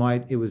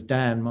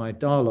Dan, my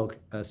dialogue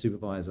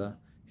supervisor,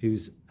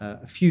 who's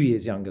a few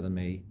years younger than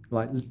me.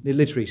 Like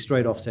literally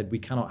straight off said, we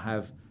cannot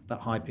have that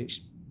high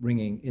pitched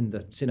ringing in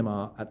the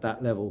cinema at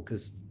that level,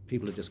 because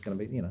people are just going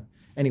to be,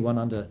 anyone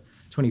under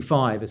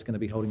 25 is going to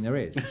be holding their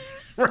ears.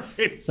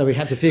 Right. So we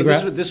had to figure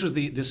out. This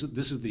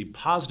is the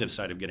positive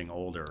side of getting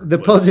older.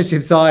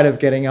 Positive side of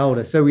getting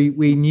older. So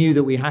we knew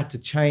that we had to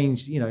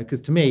change,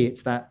 because to me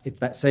it's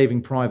that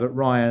Saving Private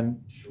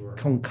Ryan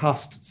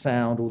concussed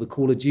sound, or the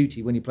Call of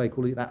Duty when you play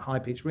Call of Duty, that high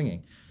pitched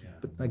ringing. Yeah.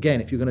 But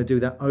again, if you're going to do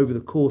that over the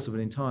course of an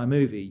entire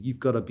movie, you've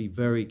got to be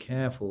very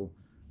careful.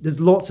 There's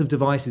lots of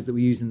devices that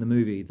we use in the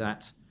movie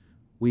that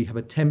we have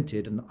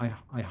attempted, and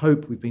I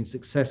hope we've been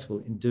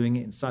successful in doing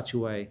it in such a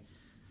way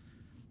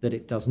that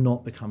it does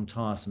not become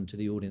tiresome to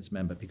the audience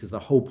member, because the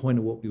whole point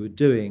of what we were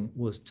doing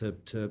was to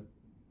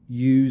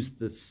use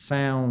the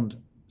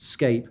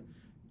soundscape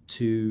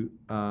to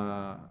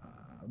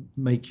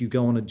make you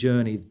go on a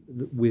journey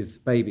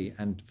with Baby,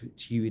 and for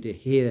you to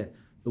hear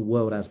the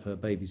world as per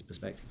Baby's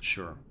perspective.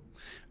 Sure.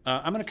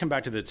 I'm going to come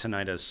back to the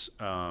tinnitus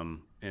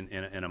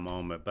in a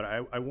moment, but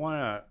I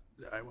want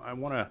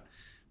to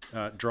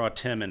draw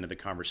Tim into the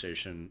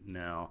conversation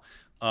now.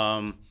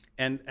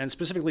 And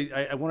specifically,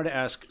 I wanted to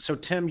ask. So,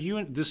 Tim, you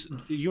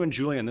and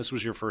Julian, this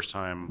was your first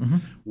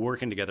time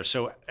working together.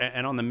 So,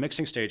 and on the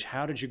mixing stage,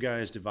 how did you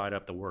guys divide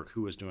up the work?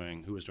 Who was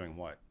doing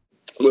what?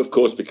 Well, of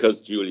course, because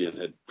Julian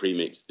had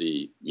pre-mixed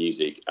the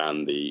music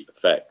and the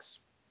effects,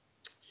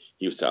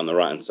 he was sat on the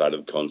right-hand side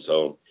of the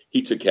console.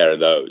 He took care of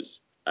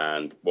those.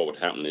 And what would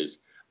happen is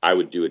I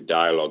would do a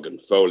dialogue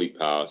and Foley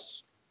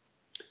pass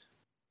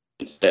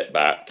and step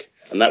back.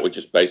 And that would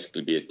just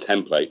basically be a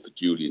template for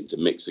Julian to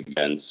mix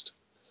against.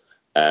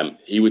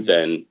 He would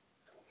then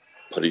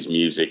put his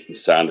music and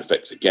sound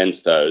effects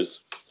against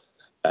those.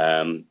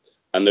 And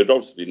there'd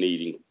obviously be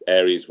needing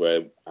areas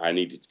where I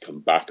needed to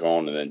come back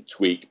on and then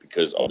tweak,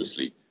 because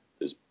obviously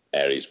there's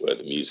areas where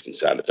the music and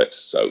sound effects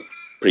are so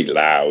pretty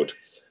loud.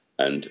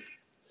 And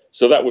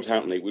so that would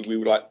happen. We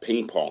would like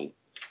ping pong.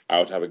 I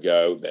would have a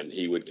go, then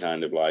he would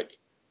kind of like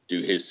do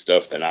his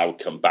stuff, then I would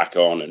come back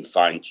on and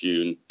fine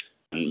tune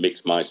and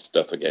mix my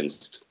stuff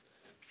against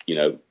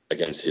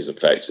his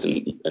effects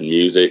and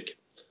music.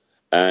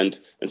 And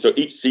so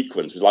each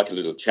sequence was like a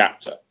little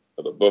chapter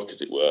of a book,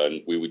 as it were,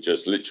 and we would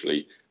just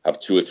literally have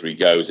 2 or 3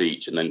 goes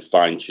each and then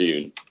fine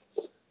tune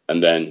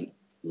and then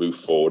move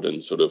forward,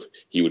 and sort of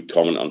he would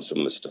comment on some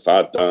of the stuff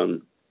I'd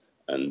done,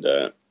 and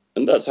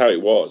that's how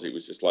it was. It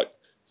was just like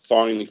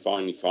finally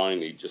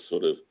just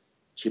sort of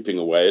chipping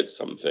away at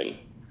something.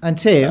 And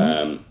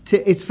Tim,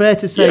 it's fair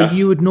to say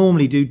you would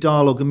normally do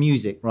dialogue and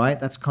music, right?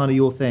 That's kind of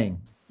your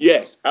thing.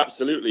 Yes,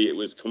 absolutely. It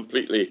was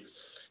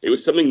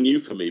something new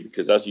for me,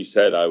 because as you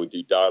said, I would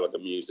do dialogue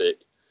and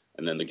music,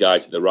 and then the guy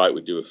to the right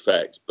would do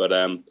effects. But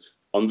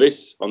on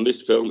this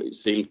film, it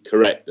seemed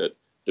correct that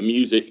the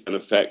music and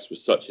effects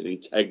was such an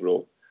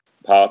integral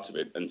part of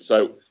it, and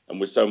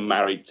we're so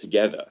married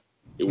together.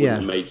 It wouldn't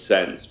have made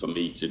sense for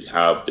me to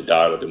have the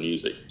dialogue and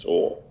music at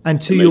all.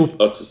 And it made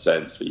utter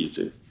sense for you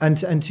to.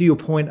 And to your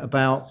point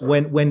about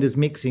when does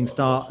mixing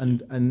start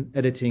and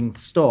editing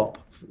stop?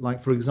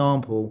 Like, for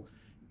example,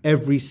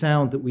 every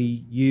sound that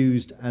we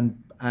used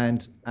and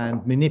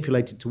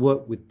manipulated to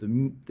work with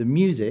the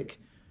music,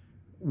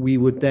 we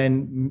would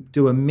then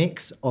do a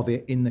mix of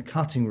it in the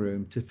cutting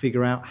room to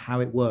figure out how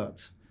it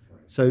works.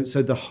 So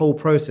the whole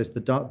process,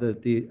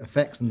 the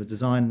effects and the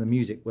design and the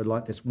music were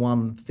like this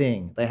one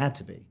thing. They had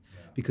to be,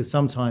 because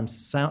sometimes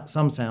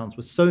some sounds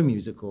were so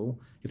musical,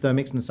 if they were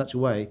mixed in such a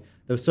way,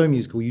 they were so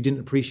musical you didn't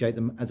appreciate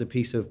them as a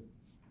piece of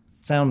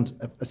sound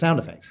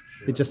effects.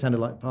 Sure. It just sounded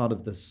like part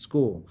of the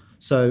score.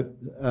 So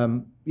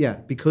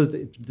because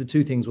the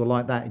two things were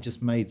like that, it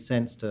just made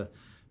sense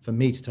for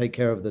me to take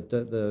care of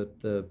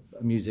the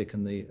music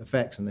and the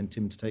effects, and then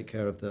Tim to take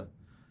care of the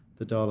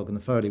dialogue and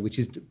the Foley, which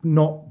is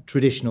not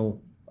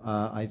traditional,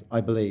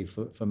 I believe,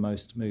 for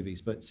most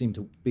movies, but seemed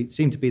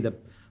to be the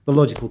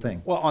logical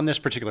thing. Well, on this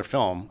particular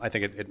film, I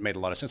think it made a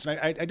lot of sense. And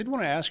I did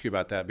want to ask you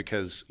about that,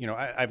 because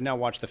I've now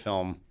watched the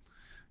film.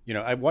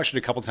 I've watched it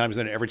a couple times,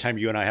 and then every time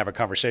you and I have a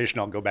conversation,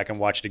 I'll go back and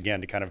watch it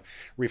again to kind of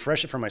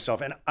refresh it for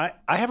myself. And I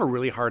have a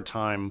really hard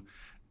time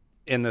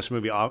in this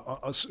movie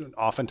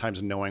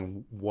oftentimes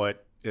knowing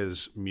what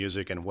is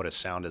music and what is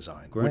sound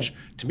design, which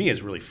to me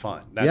is really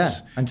fun.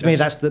 And to me,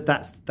 that's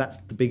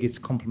the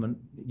biggest compliment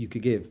you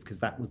could give, because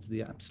that was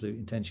the absolute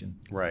intention.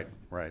 Right.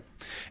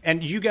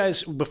 And you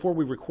guys, before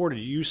we recorded,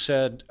 you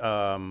said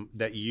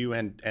that you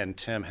and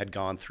Tim had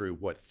gone through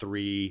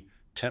 3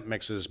 temp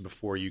mixes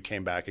before you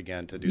came back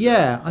again to do that.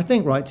 Yeah, I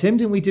think, right, Tim,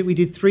 didn't we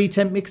did 3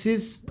 temp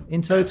mixes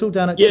in total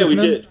down at Twickenham? We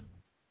did.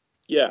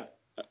 Yeah,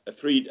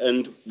 3,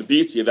 and the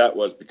beauty of that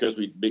was because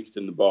we'd mixed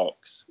in the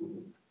box,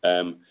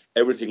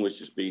 everything was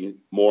just being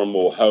more and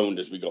more honed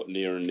as we got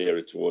nearer and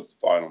nearer towards the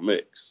final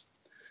mix,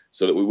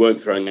 so that we weren't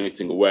throwing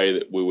anything away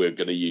that we were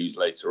going to use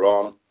later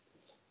on,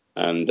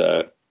 and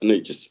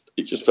it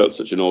just felt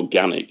such an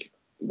organic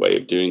way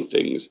of doing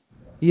things.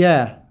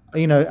 Yeah.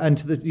 And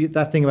to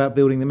that thing about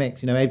building the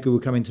mix, Edgar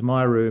would come into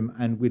my room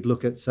and we'd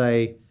look at,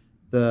 say,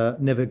 the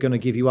Never Gonna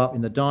Give You Up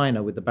in the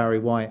diner with the Barry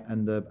White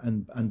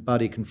and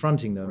Buddy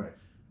confronting them.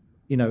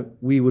 Right.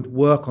 We would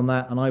work on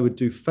that, and I would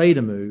do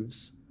fader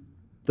moves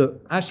that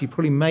actually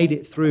probably made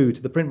it through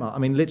to the print mark. I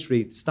mean,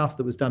 literally stuff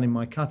that was done in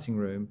my cutting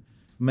room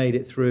made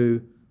it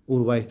through all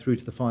the way through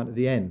to the fight at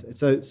the end.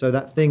 So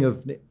that thing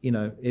of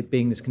it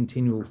being this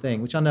continual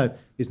thing, which I know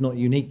is not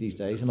unique these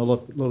days, and a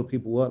lot of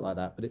people work like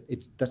that, but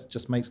that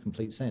just makes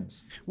complete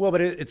sense. Well, but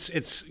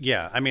it's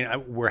yeah. I mean,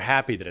 we're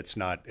happy that it's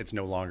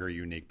no longer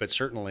unique, but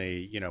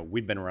certainly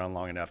we've been around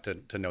long enough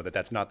to know that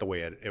that's not the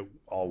way it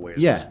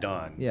always was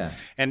done. Yeah.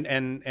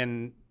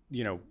 And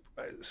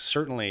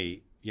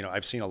certainly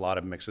I've seen a lot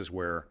of mixes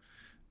where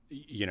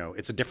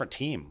it's a different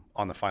team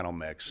on the final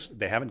mix.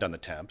 They haven't done the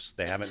temps.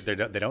 They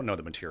don't know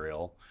the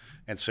material.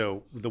 And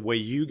so the way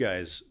you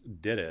guys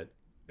did it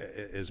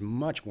is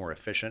much more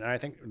efficient, and I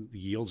think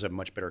yields a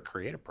much better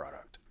creative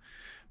product,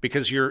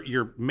 because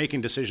you're making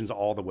decisions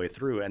all the way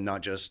through and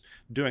not just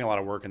doing a lot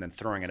of work and then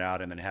throwing it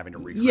out and then having to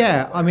recreate.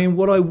 Yeah, I mean,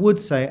 what I would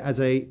say as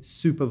a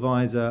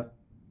supervisor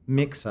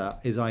mixer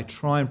is I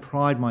try and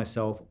pride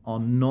myself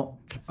on not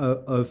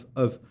of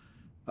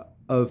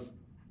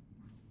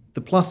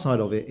the plus side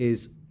of it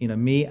is,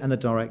 me and the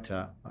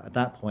director at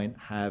that point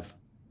have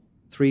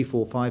 3,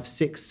 4, 5,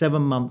 6,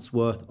 7 months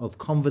worth of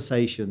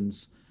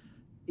conversations,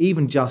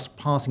 even just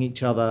passing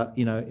each other,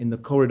 in the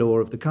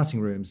corridor of the cutting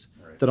rooms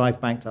that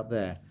I've banked up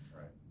there.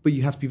 Right. But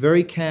you have to be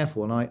very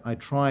careful, and I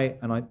try,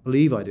 and I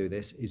believe I do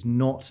this, is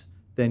not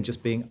then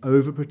just being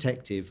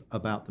overprotective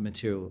about the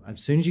material.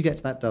 As soon as you get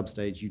to that dub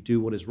stage, you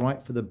do what is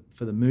right for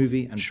the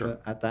movie, and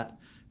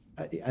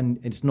and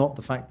it's not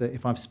the fact that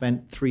if I've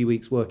spent 3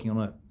 weeks working on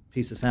a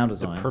piece of sound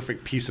design, the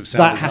perfect piece of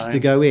sound that design. has to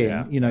go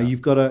in. You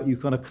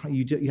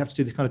have to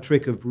do the kind of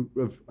trick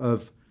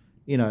of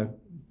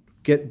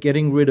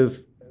getting rid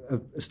of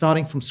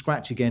starting from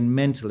scratch again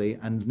mentally,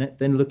 and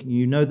then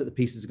looking. That the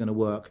pieces are going to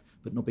work,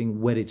 but not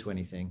being wedded to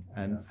anything,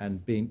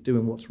 and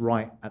doing what's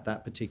right at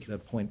that particular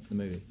point for the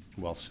movie.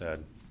 Well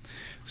said.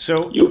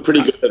 So you were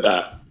pretty good at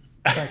that.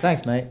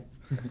 Thanks, mate.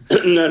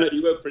 No,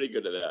 you were pretty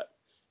good at that.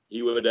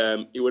 He would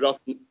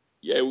often,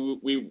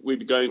 we'd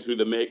be going through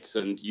the mix,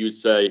 and you'd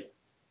say,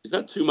 "Is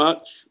that too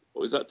much,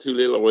 or is that too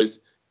little, or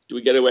do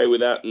we get away with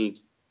that?" And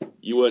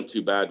you weren't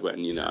too bad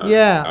when,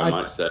 I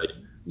might say.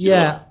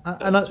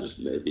 That's just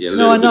maybe a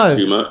little bit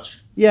too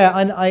much. Yeah,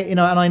 and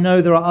I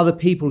know there are other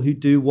people who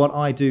do what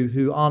I do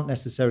who aren't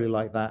necessarily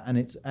like that,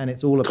 and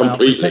it's all about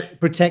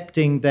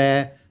protecting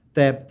their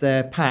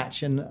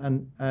patch,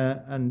 and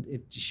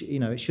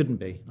it shouldn't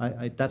be.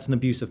 That's an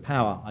abuse of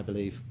power, I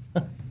believe.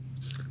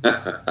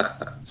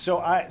 So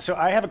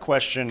I have a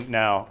question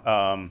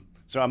now.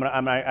 So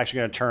I'm actually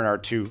going to turn our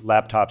two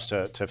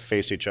laptops to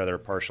face each other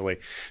partially.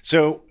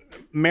 So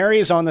Mary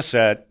is on the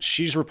set.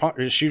 She's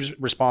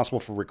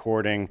responsible for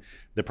recording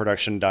the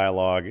production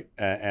dialogue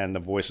and the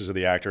voices of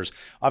the actors.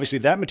 Obviously,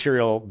 that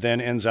material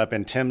then ends up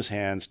in Tim's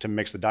hands to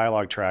mix the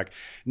dialogue track.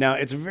 Now,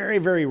 it's very,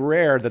 very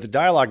rare that the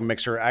dialogue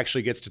mixer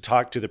actually gets to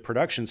talk to the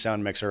production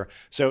sound mixer.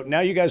 So now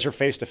you guys are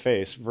face to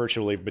face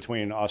virtually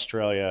between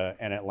Australia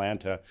and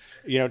Atlanta.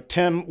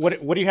 Tim, what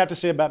do you have to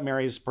say about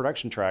Mary's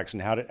production tracks,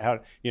 and how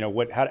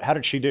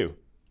did she do?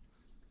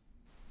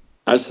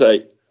 I'd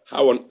say,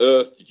 how on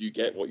earth did you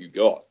get what you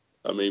got?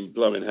 I mean,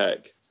 blooming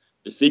heck.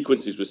 The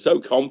sequences were so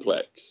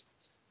complex.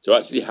 To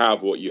actually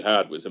have what you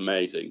had was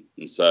amazing.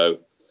 And so,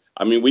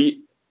 I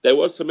mean, there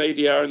was some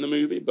ADR in the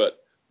movie, but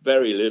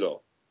very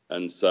little.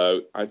 And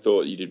so I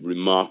thought you did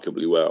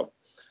remarkably well.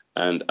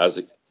 And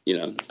as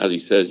he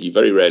says, you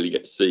very rarely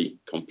get to see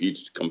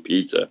computer to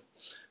computer.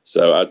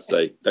 So I'd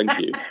say thank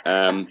you.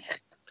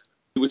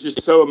 It was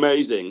just so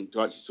amazing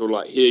to actually sort of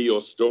like hear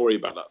your story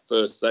about that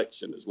first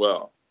section as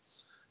well.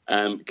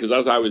 Because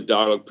as I was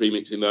dialogue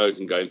premixing those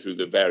and going through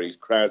the various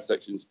crowd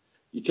sections,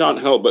 you can't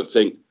help but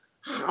think,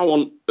 how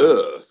on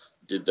earth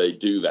did they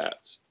do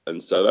that?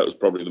 And so that was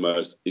probably the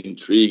most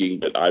intriguing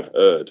bit I've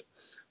heard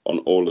on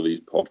all of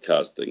these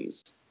podcast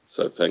things.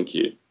 So thank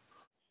you.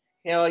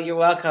 You're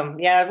welcome.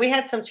 Yeah, we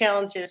had some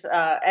challenges.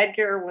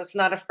 Edgar was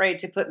not afraid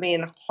to put me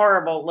in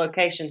horrible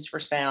locations for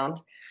sound.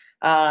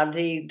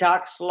 The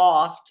Doc's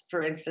Loft,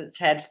 for instance,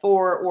 had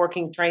 4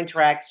 working train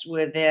tracks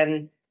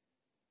within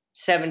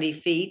 70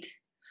 feet.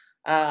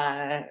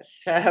 And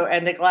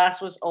the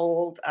glass was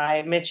old.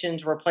 I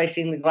mentioned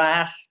replacing the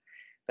glass,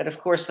 but of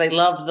course they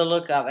loved the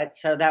look of it.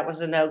 So that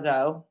was a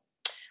no-go.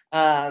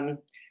 The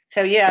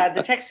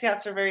tech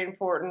scouts are very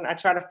important. I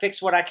try to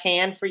fix what I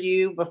can for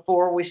you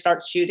before we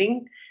start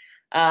shooting.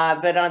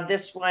 But on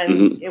this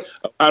one,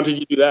 how did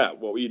you do that?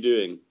 What were you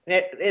doing?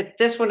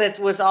 This one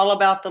was all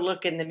about the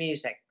look and the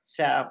music.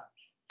 So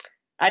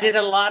I did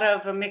a lot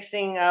of a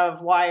mixing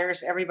of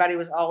wires. Everybody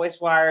was always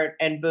wired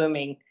and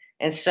booming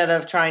instead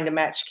of trying to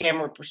match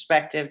camera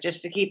perspective,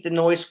 just to keep the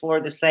noise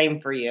floor the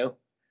same for you.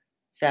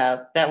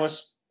 So that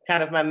was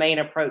kind of my main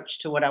approach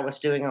to what I was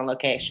doing on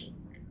location.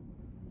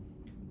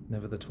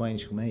 Never the twain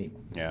shall meet.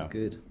 This is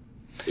good.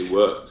 It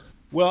worked.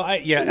 Well,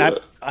 I'm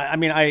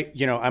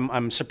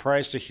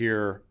surprised to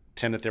hear,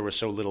 Tim, that there was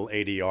so little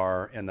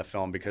ADR in the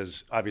film,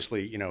 because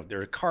obviously,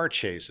 there are car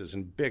chases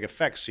and big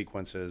effect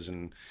sequences,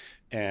 and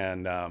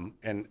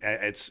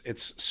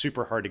it's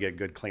super hard to get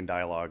good, clean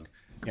dialogue.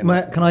 Can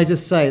I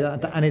just say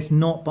that, and it's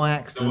not by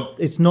accident.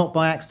 It's not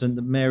by accident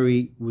that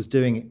Mary was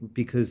doing it,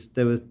 because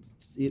there was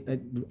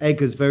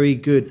Edgar's very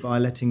good by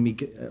letting me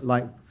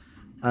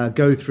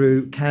go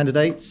through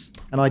candidates,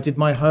 and I did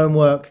my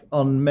homework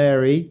on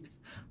Mary.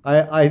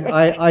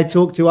 I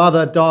talked to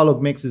other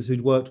dialogue mixers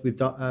who'd worked with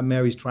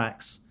Mary's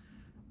tracks,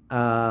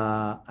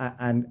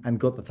 and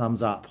got the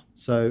thumbs up.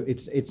 So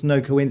it's no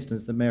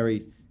coincidence that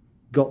Mary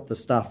got the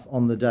stuff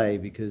on the day,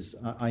 because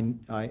I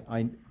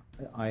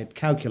had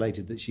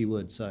calculated that she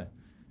would. So.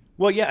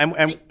 Well, yeah,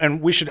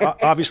 and we should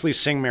obviously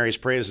sing Mary's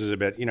praises a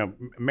bit.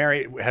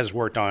 Mary has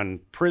worked on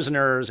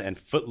Prisoners and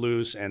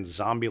Footloose and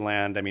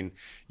Zombieland. I mean,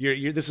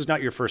 this is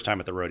not your first time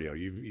at the rodeo.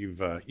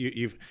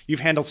 You've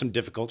handled some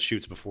difficult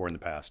shoots before in the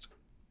past.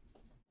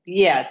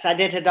 Yes, I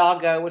did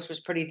Hidalgo, which was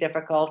pretty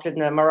difficult in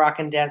the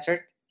Moroccan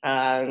desert.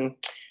 A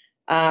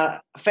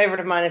favorite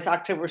of mine is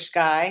October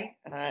Sky.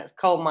 It's a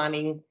coal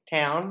mining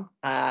town,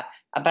 but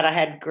I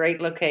had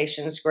great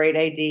locations, great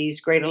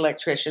ADs, great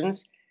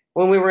electricians.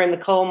 When we were in the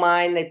coal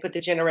mine, they put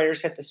the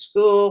generators at the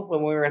school.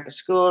 When we were at the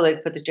school, they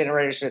put the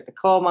generators at the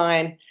coal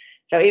mine.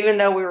 So even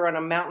though we were on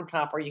a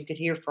mountaintop where you could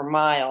hear for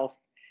miles,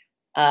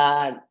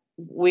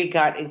 we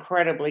got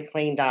incredibly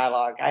clean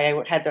dialogue.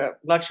 I had the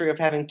luxury of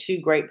having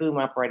 2 great boom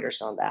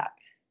operators on that.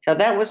 So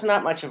that was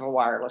not much of a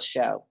wireless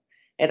show.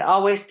 It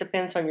always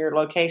depends on your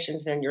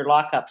locations and your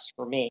lockups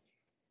for me,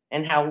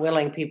 and how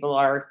willing people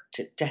are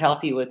to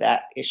help you with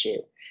that issue.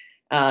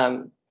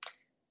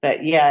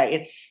 But yeah,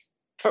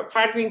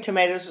 Fried Green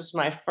Tomatoes was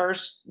my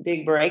first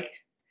big break.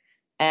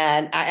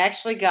 And I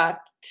actually got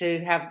to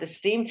have the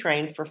steam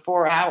train for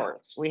 4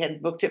 hours. We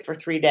had booked it for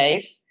 3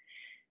 days,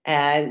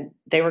 and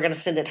they were going to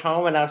send it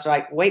home. And I was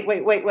like, wait.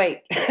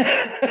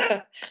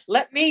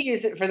 Let me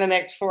use it for the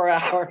next 4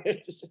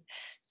 hours.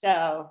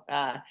 So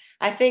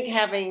I think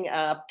having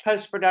a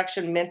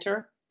post-production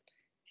mentor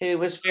who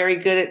was very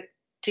good at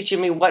teaching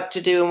me what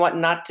to do and what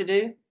not to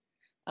do.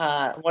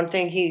 One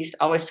thing he's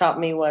always taught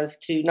me was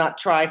to not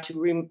try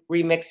to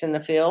remix in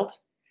the field.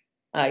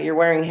 You're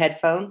wearing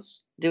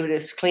headphones. Do it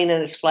as clean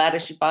and as flat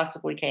as you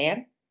possibly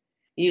can.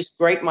 Use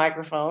great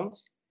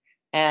microphones,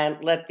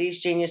 and let these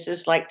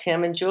geniuses like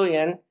Tim and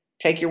Julian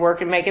take your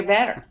work and make it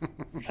better.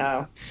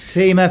 So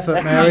team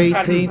effort, Mary.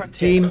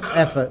 Team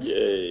effort.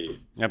 Yay.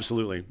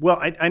 Absolutely. Well,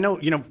 I know,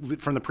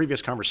 from the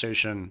previous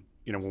conversation,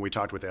 when we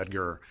talked with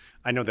Edgar,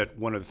 I know that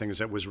one of the things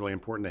that was really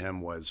important to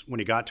him was when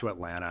he got to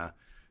Atlanta,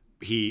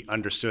 he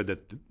understood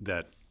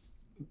that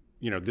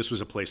this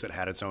was a place that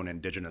had its own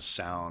indigenous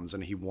sounds,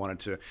 and he wanted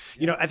to,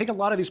 I think a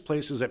lot of these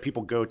places that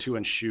people go to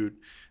and shoot,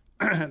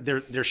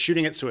 they're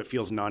shooting it so it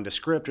feels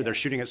nondescript, or they're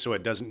shooting it so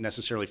it doesn't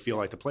necessarily feel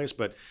like the place.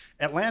 But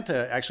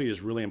Atlanta actually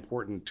is really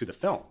important to the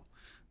film.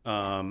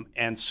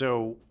 And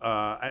so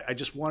I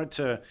just wanted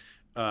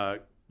to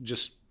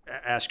just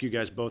ask you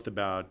guys both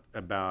about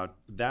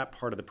that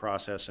part of the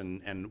process,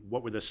 and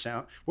what are the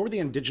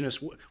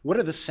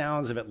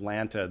sounds of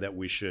Atlanta that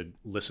we should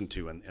listen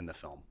to in the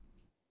film?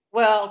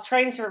 Well,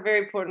 trains are a very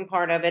important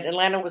part of it.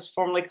 Atlanta was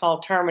formerly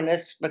called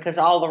Terminus because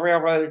all the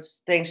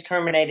railroads things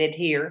terminated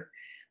here.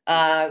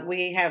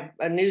 We have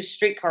a new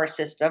streetcar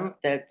system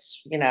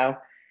that's,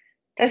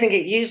 doesn't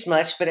get used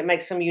much, but it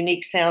makes some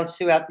unique sounds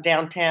throughout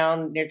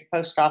downtown, near the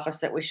post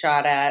office that we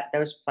shot at,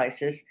 those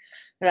places.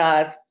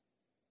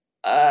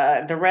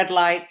 The red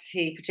lights,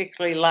 he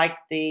particularly liked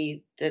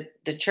the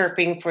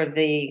chirping for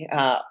the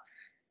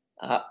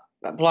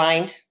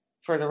blind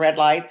for the red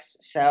lights.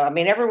 So,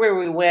 everywhere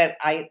we went,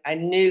 I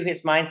knew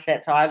his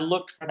mindset, so I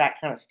looked for that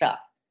kind of stuff.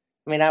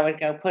 I would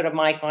go put a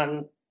mic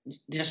on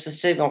just the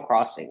signal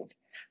crossings,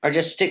 or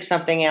just stick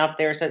something out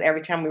there so that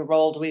every time we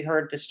rolled, we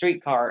heard the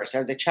streetcars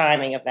or the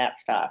chiming of that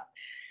stuff.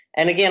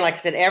 And again, like I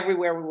said,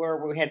 everywhere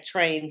we had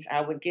trains,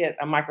 I would get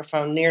a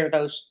microphone near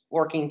those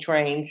working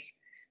trains,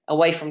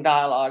 away from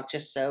dialogue,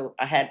 just so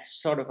I had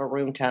sort of a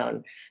room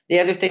tone. The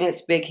other thing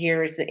that's big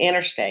here is the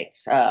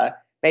interstates.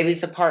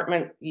 Baby's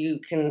apartment, you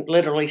can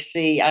literally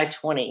see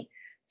I-20.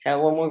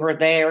 So when we were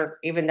there,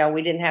 even though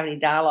we didn't have any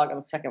dialogue on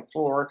the second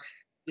floor,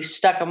 we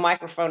stuck a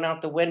microphone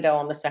out the window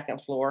on the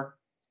second floor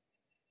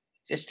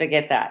just to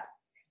get that.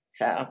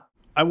 So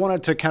I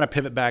wanted to kind of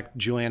pivot back,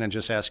 Julianne, and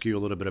just ask you a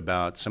little bit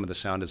about some of the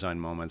sound design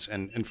moments.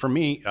 And for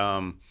me,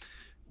 from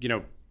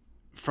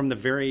the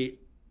very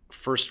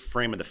first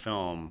frame of the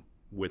film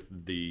with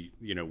the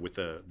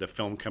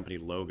film company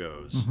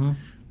logos,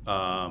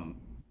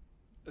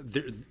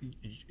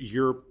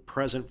 you're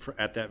present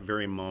at that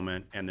very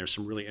moment, and there's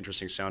some really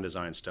interesting sound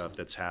design stuff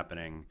that's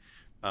happening,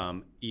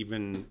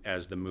 even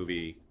as the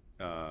movie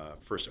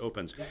first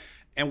opens. Yeah.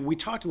 And we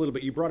talked a little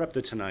bit, you brought up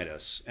the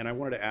tinnitus, and I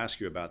wanted to ask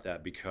you about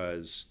that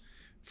because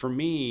for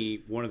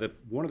me, one of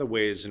the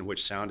ways in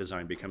which sound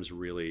design becomes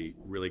really,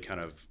 really kind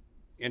of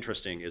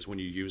interesting is when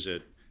you use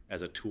it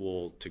as a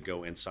tool to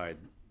go inside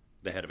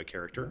the head of a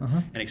character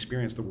and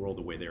experience the world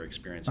the way they're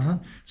experiencing it.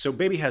 So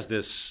Baby has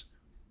this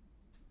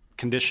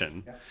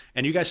condition,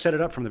 and you guys set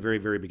it up from the very,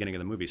 very beginning of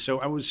the movie. So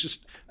I was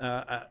just,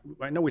 I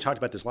know we talked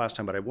about this last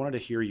time, but I wanted to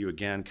hear you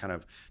again, kind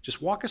of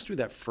just walk us through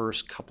that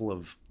first couple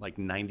of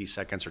 90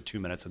 seconds or 2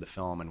 minutes of the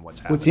film and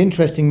what's happening. What's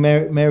interesting,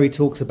 Mary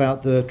talks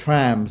about the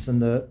trams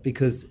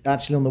because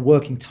actually on the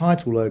working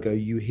title logo,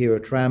 you hear a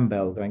tram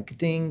bell going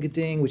ka-ding,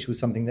 ka-ding, which was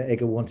something that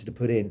Edgar wanted to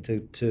put in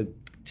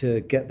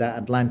to get that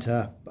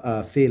Atlanta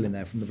feel in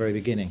there from the very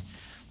beginning.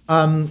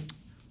 I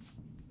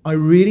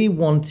really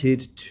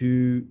wanted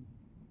to.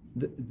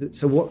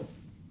 So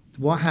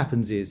what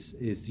happens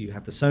is you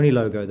have the Sony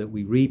logo that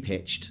we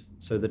repitched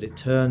so that it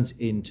turns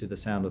into the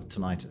sound of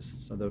tinnitus.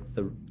 So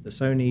the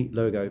Sony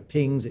logo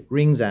pings, it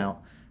rings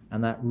out,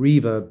 and that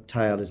reverb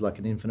tail is like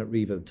an infinite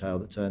reverb tail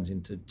that turns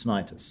into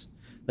tinnitus.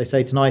 They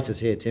say tinnitus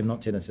here, Tim,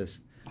 not tinnitus.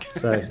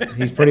 So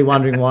he's probably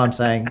wondering why I'm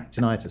saying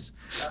tinnitus.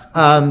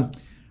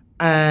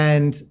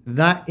 And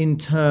that in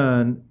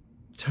turn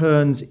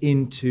turns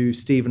into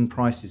Stephen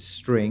Price's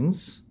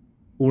strings,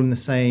 all in the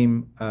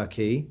same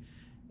key.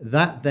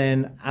 That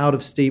then,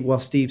 while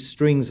Steve's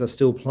strings are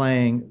still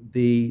playing,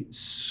 the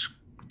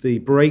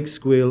brake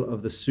squeal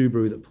of the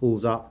Subaru that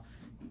pulls up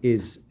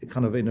is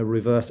kind of in a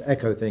reverse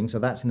echo thing. So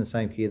that's in the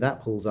same key.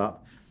 That pulls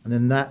up. and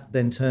then that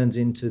then turns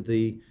into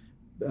the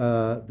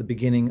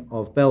beginning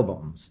of Bell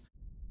Bottoms.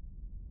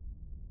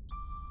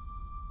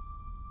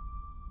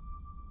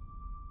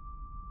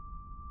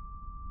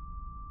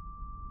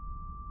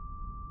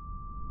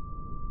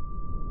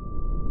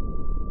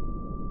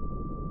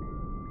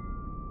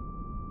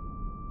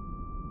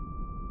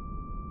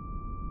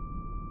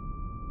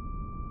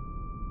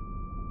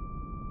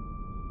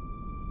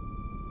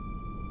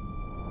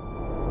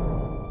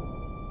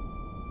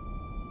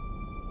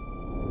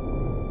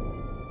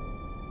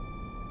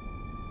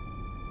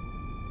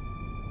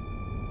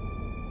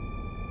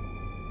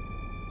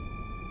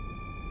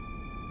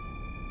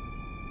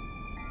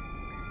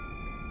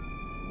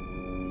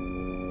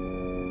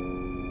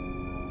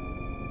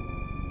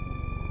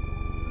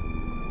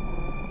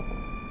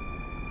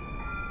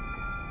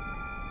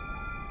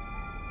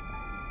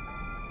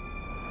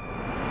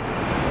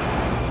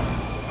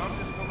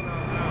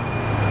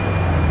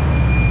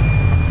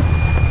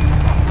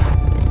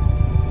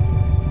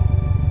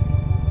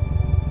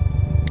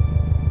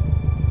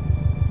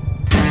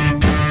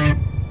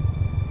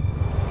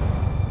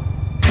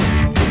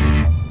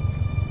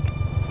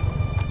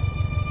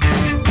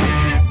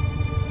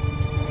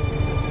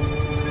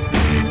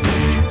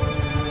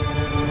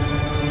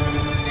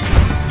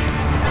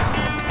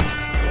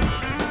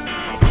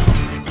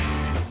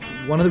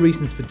 One of the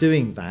reasons for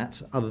doing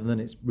that, other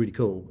than it's really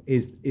cool,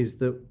 is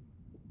that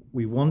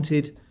we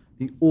wanted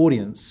the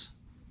audience,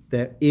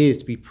 their ears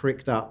to be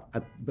pricked up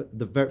at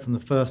from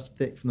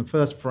the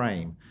first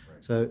frame.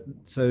 So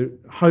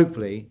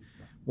hopefully,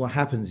 what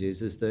happens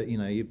is that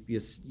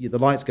the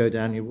lights go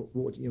down,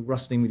 you're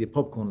rustling with your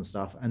popcorn and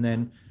stuff, and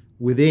then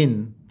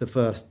within the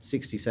first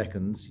 60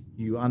 seconds,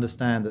 you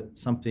understand that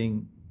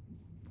something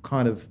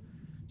kind of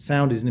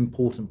sound is an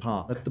important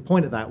part. The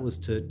point of that was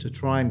to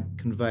try and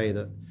convey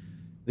that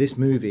this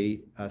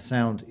movie,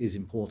 sound is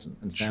important,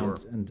 and sound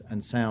Sure.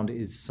 and sound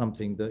is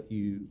something that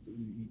you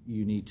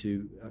need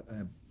to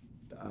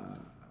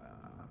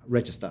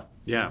register.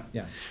 Yeah.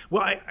 Yeah.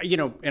 Well,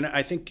 and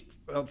I think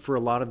for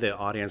a lot of the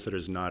audience that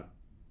is not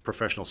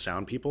professional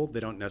sound people, they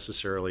don't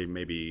necessarily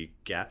maybe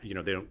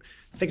they don't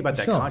think about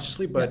that Sure.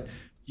 consciously, but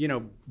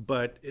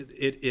but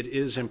it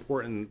is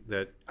important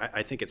that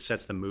I think it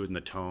sets the mood and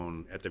the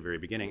tone at the very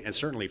beginning. And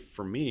certainly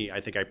for me,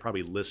 I think I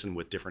probably listen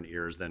with different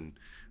ears than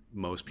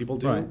most people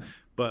do. Right.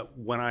 But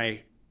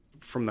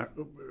from the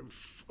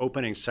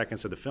opening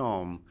seconds of the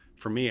film,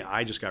 for me,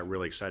 I just got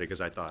really excited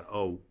because I thought,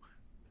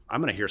 I'm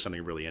going to hear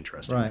something really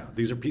interesting Right. now.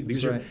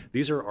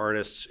 These are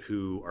artists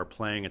who are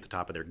playing at the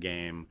top of their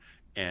game,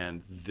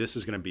 and this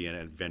is going to be an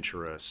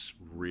adventurous,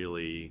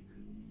 really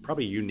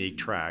probably unique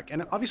track.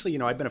 And obviously,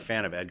 I've been a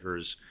fan of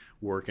Edgar's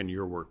work and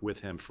your work with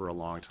him for a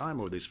long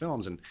time over these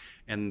films,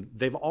 and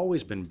they've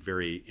always been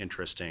very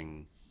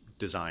interesting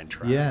design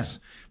tracks. Yeah.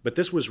 But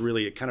this was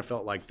really, it kind of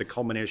felt like the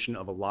culmination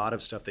of a lot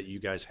of stuff that you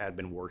guys had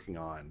been working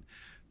on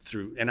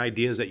and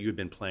ideas that you had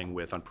been playing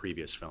with on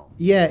previous films.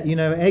 Yeah,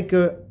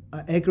 Edgar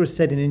has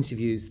said in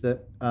interviews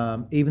that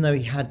even though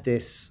he had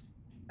this,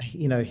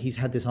 he's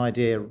had this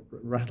idea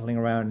rattling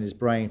around in his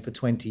brain for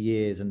 20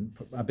 years and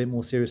a bit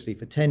more seriously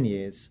for 10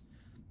 years,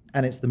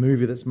 and it's the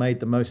movie that's made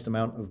the most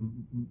amount of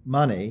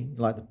money,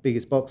 like the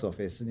biggest box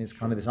office, and it's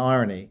kind of this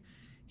irony.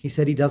 He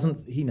said he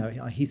doesn't,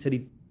 he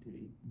said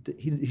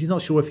he's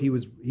not sure if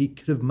he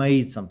could have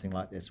made something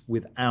like this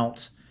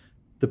without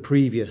the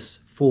previous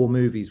 4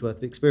 movies worth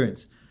of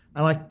experience.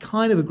 And I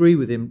kind of agree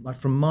with him, like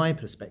from my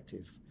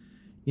perspective.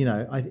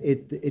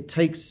 It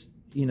takes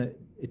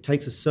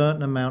a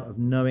certain amount of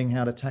knowing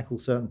how to tackle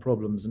certain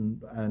problems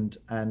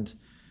and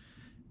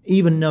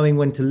even knowing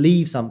when to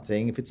leave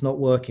something if it's not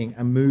working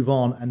and move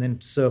on and then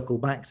circle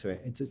back to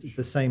it. It's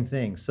the same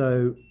thing.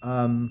 So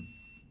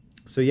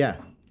yeah,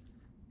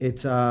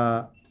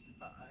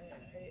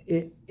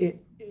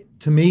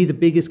 to me, the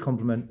biggest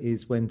compliment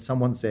is when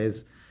someone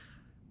says,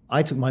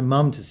 I took my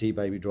mum to see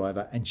Baby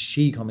Driver and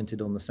she commented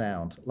on the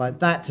sound. Like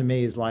that to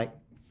me is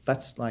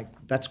that's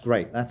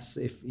great. That's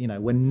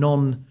when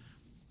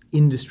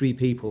non-industry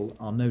people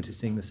are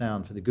noticing the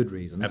sound for the good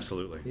reasons.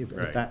 Absolutely.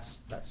 Right.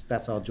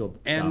 That's our job.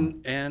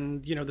 And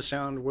the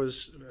sound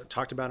was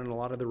talked about in a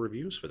lot of the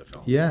reviews for the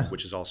film. Yeah.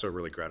 Which is also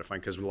really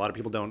gratifying because a lot of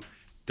people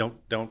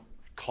don't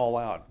call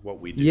out what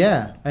we do.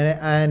 Yeah.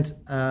 And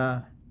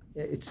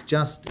it's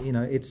just,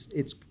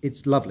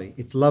 it's lovely.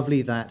 It's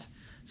lovely that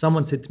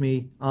someone said to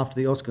me after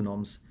the Oscar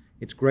noms,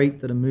 it's great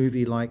that a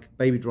movie like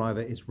Baby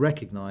Driver is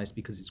recognized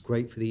because it's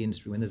great for the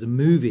industry. When there's a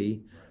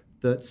movie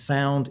that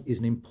sound is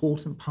an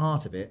important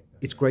part of it,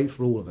 it's great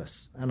for all of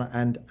us.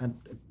 And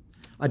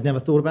I'd never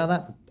thought about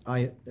that.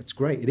 But it's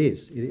great. It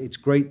is. It's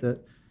great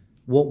that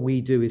what we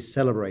do is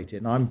celebrated.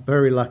 And I'm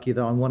very lucky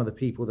that I'm one of the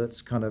people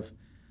that's kind of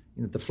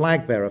the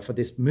flag bearer for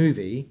this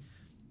movie.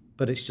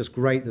 But it's just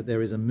great that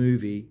there is a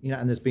movie,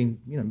 and there's been,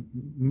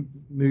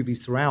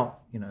 movies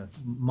throughout,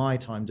 my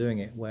time doing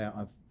it where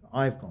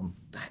I've gone,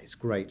 that is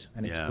great.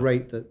 And it's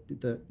great that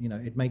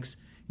it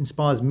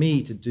inspires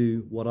me to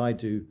do what I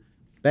do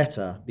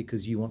better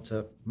because you want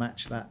to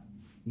match that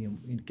you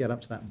get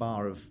up to that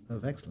bar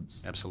of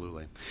excellence.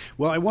 Absolutely.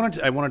 Well, I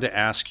wanted to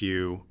ask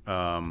you.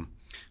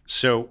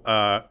 It's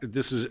going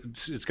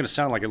to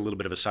sound like a little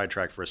bit of a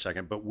sidetrack for a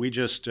second, but we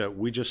just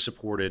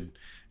supported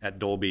at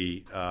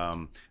Dolby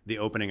the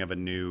opening of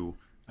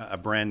a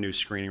brand new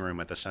screening room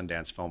at the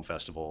Sundance Film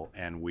Festival,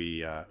 and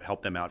we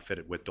helped them outfit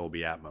it with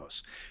Dolby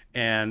Atmos.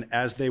 And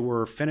as they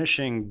were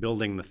finishing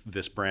building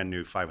this brand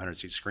new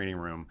 500-seat screening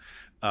room,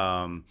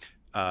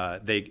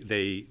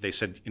 they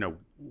said,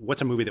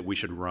 what's a movie that we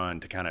should run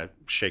to kind of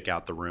shake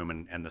out the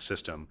room and the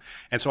system?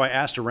 And so I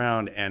asked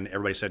around, and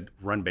everybody said,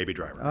 run Baby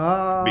Driver,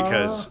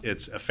 because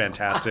it's a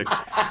fantastic,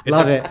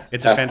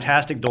 it's a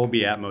fantastic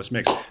Dolby Atmos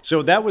mix.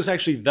 So that was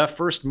actually the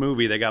first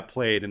movie that got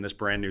played in this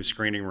brand new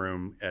screening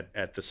room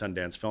at the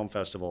Sundance Film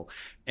Festival.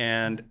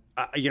 And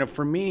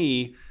for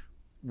me,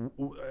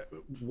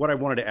 what I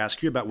wanted to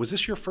ask you about, was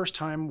this your first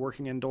time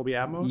working in Dolby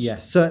Atmos?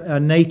 Yes, so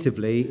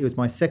natively, it was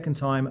my second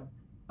time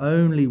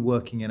only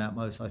working in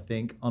Atmos, I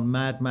think. On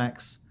Mad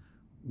Max,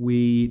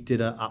 we did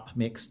an up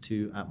mix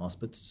to Atmos,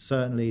 but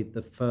certainly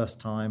the first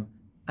time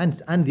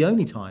and the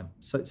only time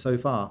so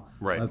far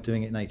of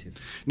doing it native.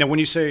 Now, when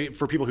you say,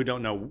 for people who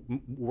don't know,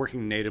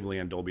 working natively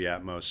in Dolby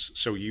Atmos,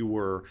 so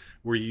were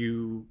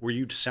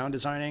you sound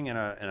designing in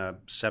a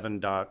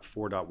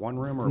 7.4.1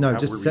 room, or no,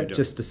 just a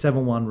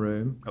 7.1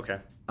 room. Okay.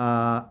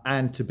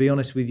 And to be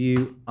honest with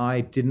you,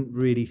 I didn't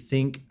really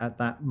think at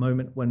that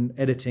moment when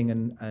editing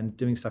and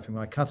doing stuff in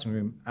my cutting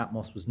room,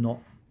 Atmos was not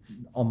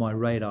on my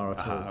radar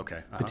at all,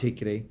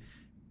 particularly.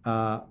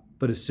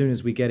 But as soon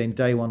as we get in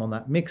day one on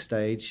that mix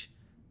stage,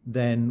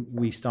 then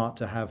we start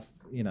to have,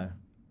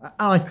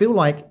 I feel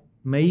like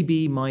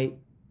maybe my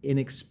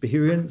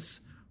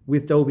inexperience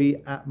with Dolby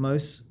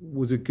Atmos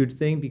was a good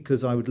thing,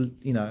 because I would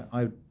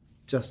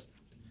just,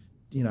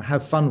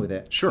 have fun with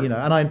it. Sure.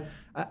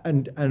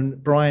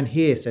 And Brian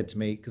here said to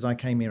me, because I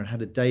came here and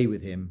had a day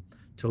with him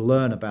to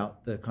learn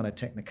about the kind of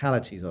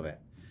technicalities of it.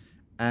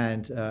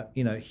 And,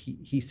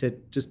 he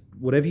said, just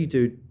whatever you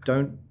do,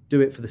 don't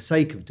do it for the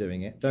sake of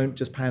doing it. Don't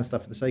just pan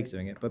stuff for the sake of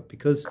doing it. But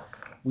because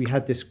we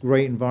had this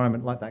great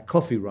environment like that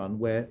coffee run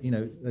where,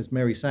 as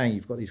Mary's saying,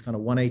 you've got these kind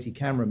of 180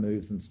 camera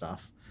moves and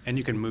stuff. And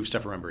you can move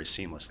stuff around very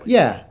seamlessly.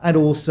 Yeah. And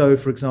also,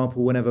 for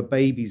example, whenever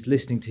Baby's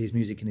listening to his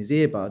music in his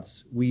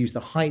earbuds, we use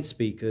the height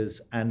speakers,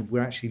 and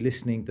we're actually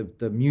listening.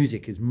 The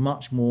music is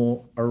much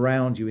more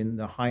around you in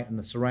the height and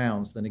the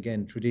surrounds than,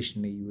 again,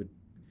 traditionally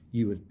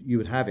you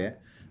would have it.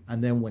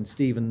 And then when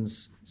Stephen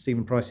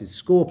Price's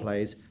score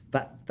plays,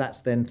 that's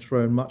then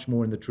thrown much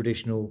more in the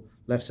traditional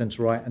left,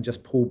 center, right, and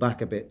just pull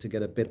back a bit to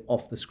get a bit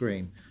off the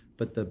screen.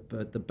 But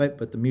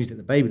the music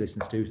that Baby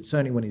listens to,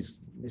 certainly when he's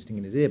listening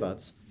in his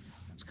earbuds,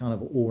 it's kind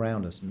of all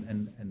around us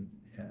and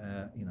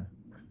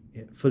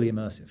fully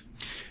immersive.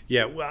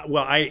 Yeah,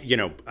 well,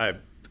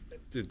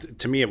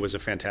 to me, it was a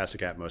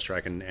fantastic Atmos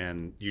track,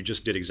 and you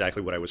just did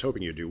exactly what I was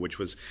hoping you'd do, which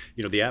was,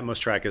 the Atmos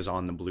track is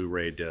on the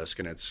Blu-ray disc,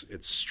 and it's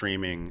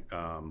streaming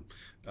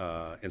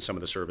in some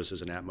of the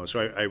services in Atmos.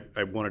 So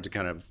I wanted to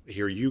kind of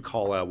hear you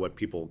call out what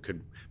people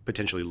could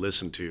potentially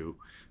listen to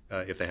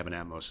if they have an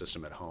Atmos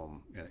system at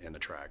home in the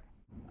track.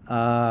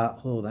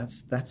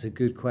 That's a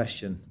good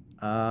question.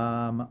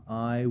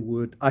 I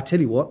tell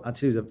you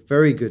it's a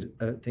very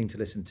good thing to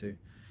listen to.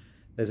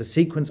 There's a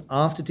sequence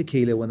after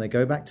Tequila when they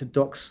go back to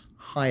Doc's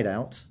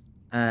hideout,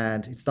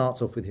 and it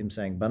starts off with him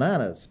saying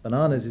bananas.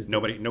 Bananas is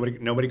nobody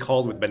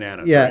called with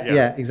bananas. Yeah, right?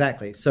 yeah,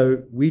 exactly.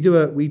 So we do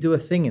a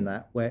thing in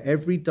that where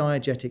every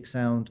diegetic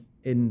sound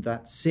in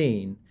that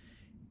scene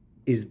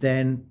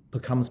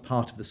becomes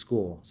part of the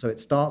score. So it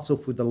starts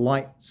off with the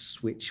light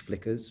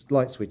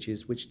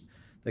switches, which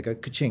they go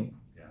ka-ching,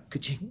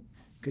 ka-ching,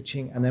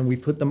 ka-ching, and then we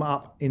put them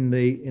up in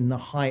the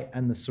height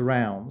and the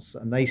surrounds,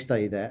 and they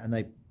stay there, and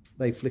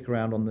they flick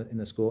around in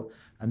the score,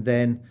 and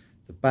then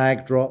the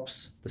bag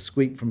drops, the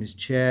squeak from his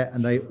chair,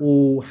 and they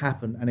all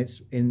happen, and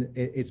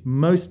it's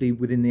mostly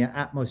within the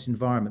Atmos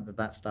environment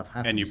that stuff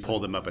happens. And you pull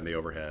them up in the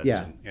overheads.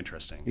 Yeah. And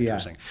interesting. Yeah.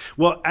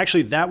 Well,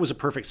 actually, that was a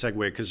perfect segue,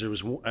 because there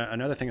was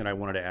another thing that I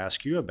wanted to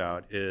ask you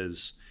about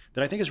is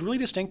that I think is really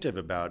distinctive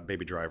about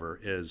Baby Driver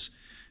is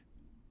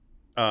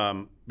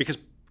because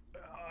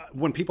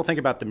when people think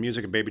about the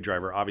music of Baby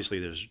Driver, obviously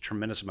there's a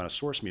tremendous amount of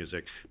source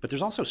music, but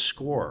there's also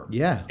score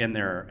in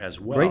there as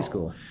well. Great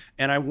score.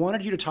 And I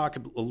wanted you to talk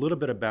a little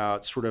bit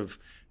about sort of,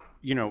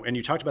 and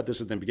you talked about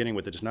this at the beginning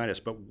with the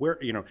tinnitus, but where,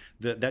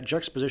 that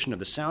juxtaposition of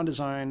the sound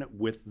design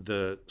with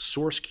the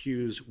source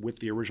cues with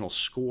the original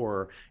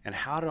score, and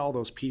how did all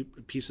those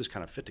pieces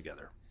kind of fit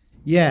together?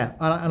 Yeah,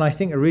 and I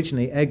think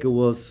originally Edgar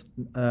was,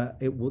 there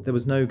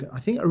was no,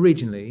 I think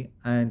originally,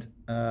 and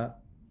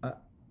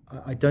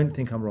I don't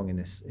think I'm wrong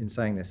in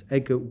saying this,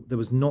 Edgar, there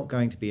was not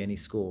going to be any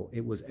score.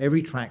 It was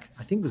every track,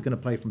 I think, was going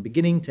to play from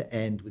beginning to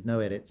end with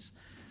no edits,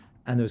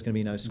 and there was going to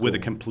be no score. With a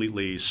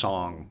completely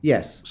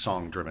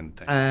song-driven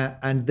thing.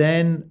 And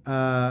then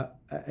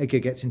Edgar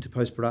gets into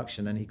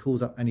post-production, and he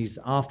calls up, and he's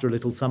after a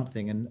little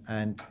something,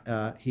 and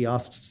he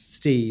asks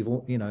Steve,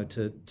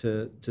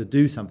 to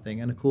do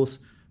something. And of course,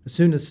 as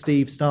soon as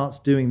Steve starts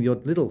doing the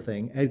odd little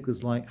thing,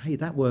 Edgar's like, hey,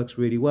 that works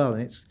really well.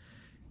 And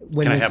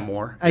when Can I it's- have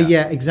more?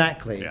 Yeah,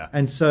 exactly. Yeah.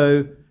 And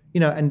so,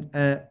 and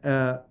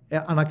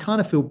I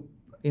kind of feel,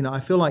 I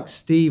feel like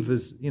Steve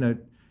was,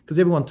 because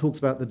everyone talks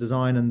about the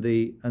design and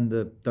the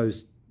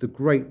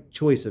great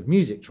choice of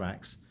music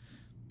tracks,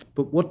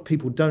 but what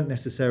people don't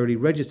necessarily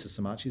register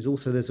so much is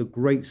also there's a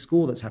great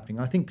score that's happening.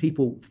 I think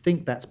people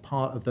think that's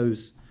part of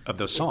those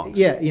songs.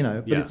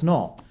 Yeah, but it's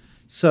not.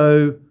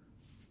 So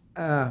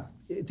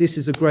this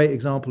is a great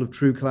example of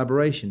true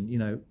collaboration.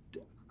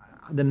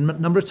 The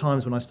number of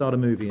times when I start a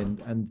movie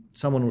and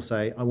someone will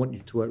say, I want you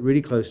to work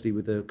really closely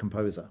with the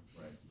composer.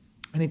 Right.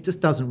 And it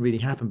just doesn't really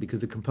happen because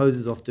the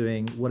composer's off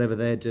doing whatever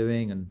they're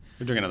doing. And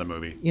They're doing another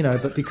movie.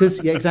 but because,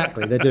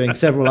 exactly, they're doing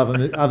several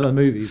other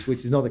movies,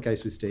 which is not the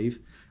case with Steve.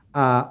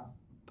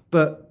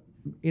 But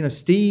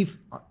Steve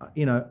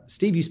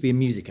used to be a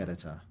music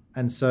editor.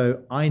 And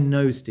so I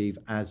know Steve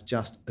as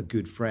just a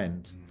good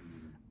friend.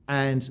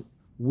 And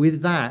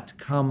with that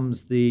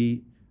comes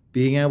the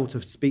being able to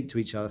speak to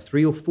each other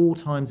 3 or 4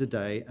 times a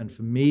day, and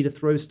for me to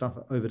throw stuff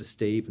over to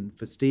Steve, and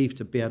for Steve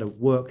to be able to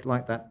work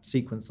like that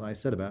sequence that I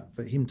said about,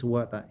 for him to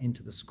work that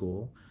into the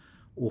score,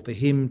 or for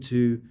him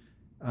to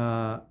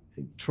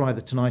try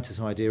the tinnitus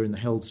idea in the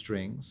held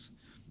strings.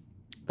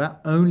 That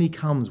only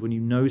comes when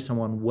you know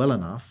someone well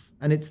enough,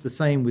 and it's the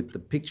same with the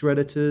picture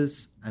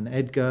editors and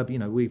Edgar.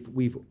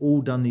 We've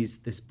all done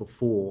this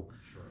before,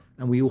 sure.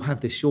 And we all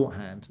have this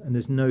shorthand, and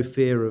there's no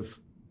fear of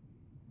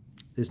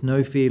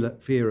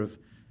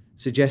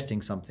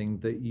suggesting something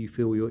that you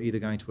feel you're either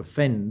going to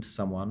offend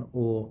someone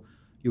or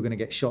you're going to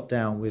get shot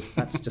down with.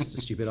 That's just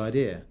a stupid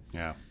idea.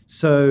 Yeah.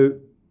 So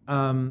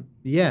having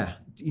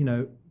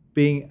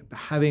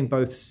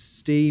both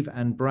Steve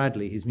and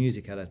Bradley, his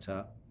music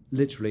editor,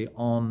 literally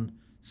on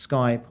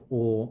Skype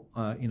or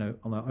on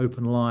an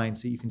open line,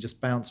 so you can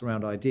just bounce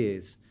around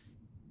ideas.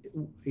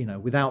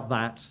 Without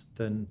that,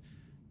 then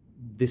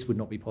this would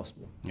not be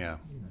possible. Yeah,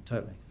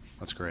 totally.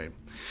 That's great.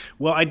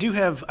 Well, I do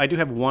have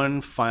one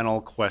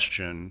final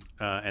question,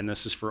 and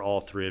this is for all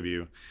 3 of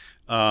you.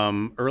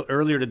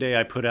 Earlier today,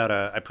 I put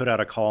out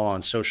a call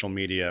on social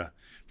media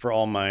for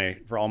all my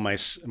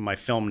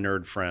film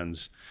nerd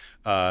friends.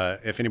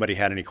 If anybody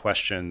had any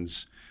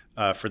questions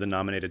for the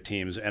nominated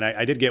teams, and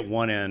I did get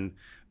one in.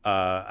 It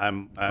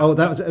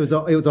was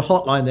a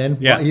hotline then.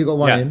 Yeah, you got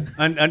one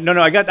in. No,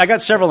 I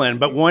got several in,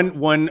 but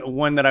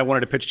one that I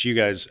wanted to pitch to you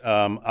guys.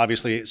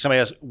 Obviously,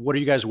 somebody asked, "What are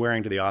you guys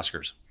wearing to the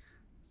Oscars?"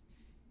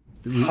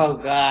 Oh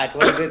God,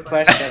 what a good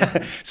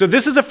question. So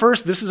this is a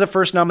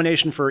first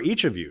nomination for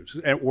each of you,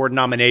 or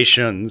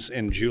nominations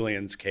in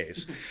Julian's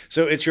case.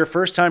 So it's your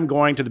first time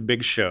going to the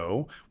big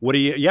show. What are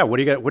you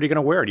going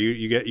to wear? Do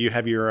you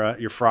have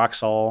your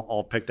frocks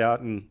all picked out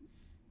and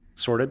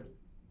sorted?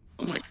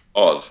 Oh my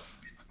God.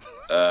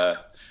 I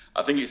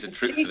think it's a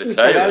trick for the For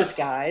tailor. those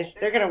guys,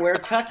 they're going to wear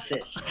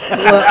tuxes.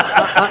 Well,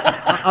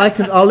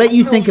 I'll let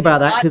you think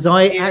about that, because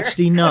I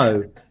actually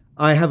know.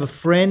 I have a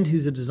friend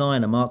who's a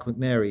designer, Mark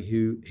McNary,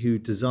 who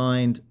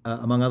designed,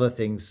 among other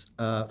things,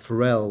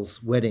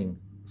 Pharrell's wedding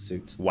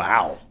suit.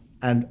 Wow!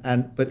 But are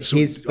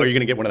you going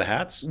to get one of the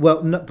hats?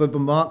 Well, no, but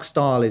Mark's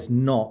style is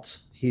not.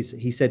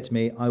 He said to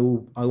me, "I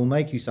will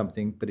make you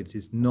something, but it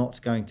is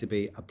not going to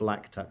be a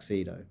black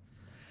tuxedo."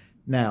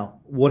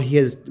 Now, what he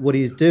is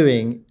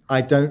doing,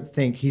 I don't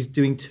think he's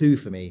doing 2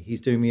 for me.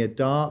 He's doing me a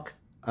dark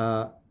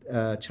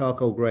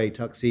charcoal grey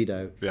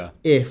tuxedo. Yeah.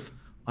 If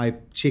I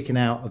chicken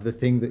out of the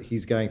thing that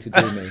he's going to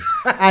do me.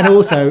 And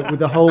also with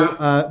the whole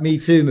Me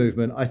Too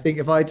movement, I think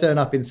if I turn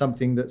up in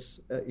something that's,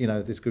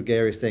 this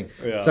gregarious thing.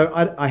 Yeah. So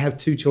I have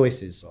 2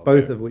 choices,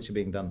 both of which are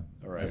being done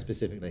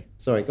specifically.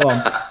 Sorry, go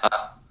on.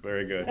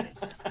 Very good.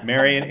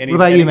 Mary, what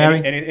about you,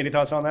 Mary? Any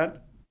thoughts on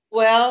that?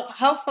 Well,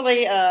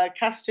 hopefully a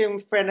costume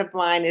friend of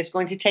mine is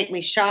going to take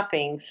me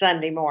shopping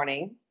Sunday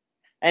morning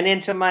and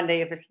into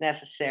Monday if it's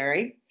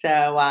necessary.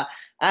 So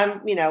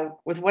I'm,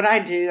 with what I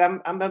do,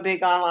 I'm a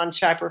big online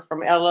shopper from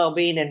LL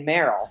Bean and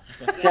Merrill.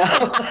 So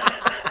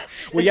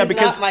well, yeah,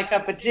 because not my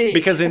cup of tea.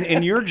 Because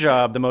in your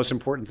job, the most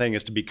important thing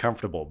is to be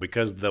comfortable,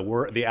 because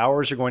the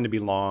hours are going to be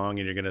long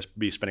and you're going to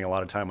be spending a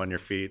lot of time on your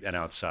feet and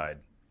outside.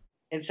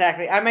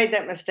 Exactly. I made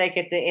that mistake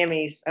at the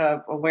Emmys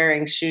of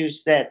wearing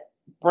shoes that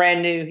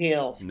brand new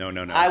heels. No.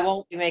 I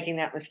won't be making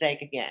that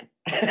mistake again.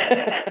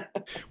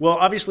 Well,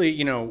 obviously,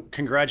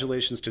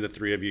 congratulations to the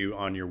 3 of you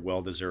on your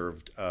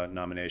well-deserved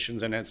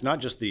nominations. And it's not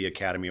just the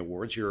Academy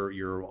Awards.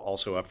 You're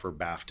also up for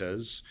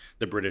BAFTAs,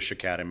 the British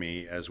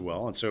Academy as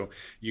well. And so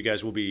you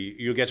guys will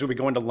be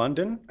going to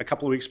London a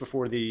couple of weeks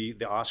before the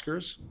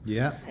Oscars.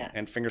 Yeah.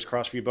 And fingers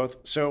crossed for you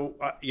both. So,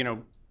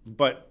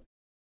 but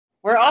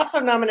we're also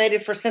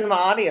nominated for Cinema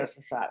Audio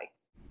Society.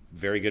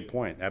 Very good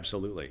point.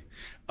 Absolutely.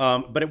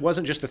 But it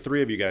wasn't just the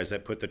 3 of you guys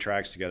that put the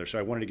tracks together. So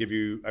I wanted to give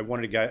you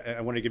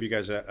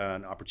guys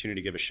an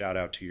opportunity to give a shout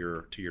out to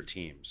your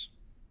teams.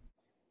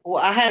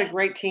 Well, I had a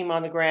great team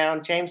on the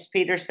ground. James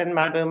Peterson,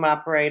 my boom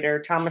operator,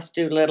 Thomas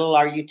Doolittle,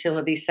 our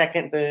utility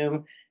second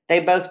boom.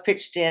 They both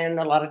pitched in.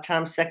 A lot of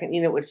times second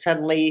unit would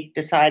suddenly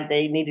decide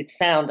they needed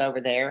sound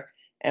over there,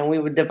 and we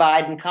would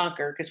divide and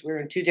conquer because we were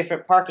in 2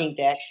 different parking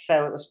decks.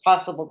 So it was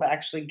possible to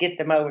actually get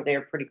them over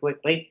there pretty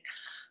quickly.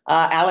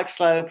 Alex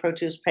Lowe, Pro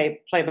Tools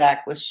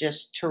playback, was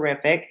just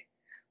terrific.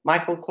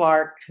 Michael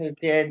Clark, who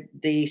did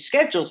the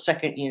scheduled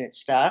second unit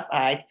stuff,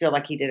 I feel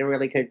like he did a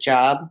really good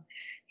job.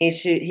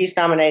 He's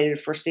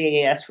nominated for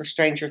CAS for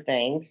Stranger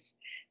Things,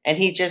 and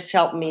he just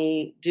helped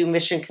me do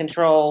mission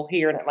control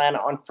here in Atlanta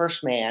on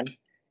First Man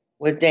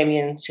with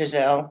Damien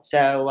Chazelle.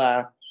 So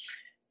I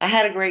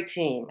had a great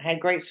team. I had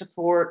great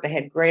support. They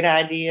had great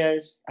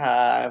ideas.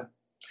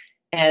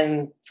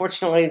 And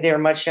fortunately, they're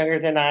much younger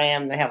than I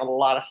am. They have a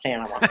lot of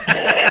stamina.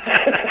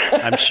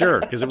 I'm sure,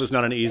 because it was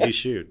not an easy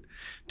shoot.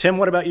 Tim,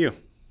 what about you?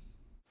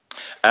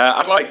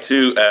 I'd like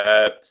to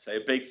say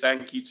a big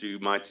thank you to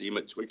my team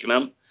at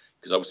Twickenham,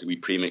 because obviously we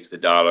pre-mixed the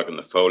dialogue and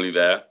the Foley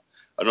there,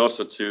 and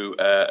also to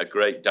a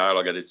great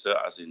dialogue editor,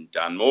 as in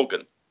Dan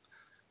Morgan.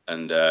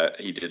 And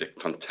he did a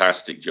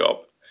fantastic job.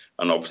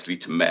 And obviously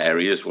to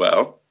Mary as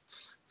well.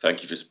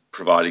 Thank you for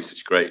providing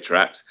such great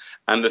tracks.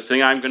 And the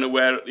thing I'm going to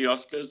wear at the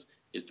Oscars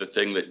is the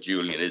thing that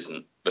Julian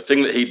isn't. The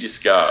thing that he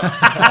discards.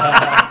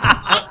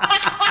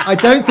 I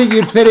don't think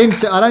you'd fit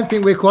into. I don't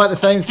think we're quite the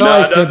same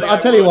size, Tim. But I'll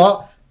tell you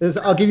what.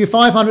 I'll give you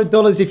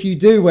 $500 if you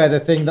do wear the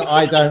thing that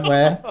I don't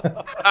wear.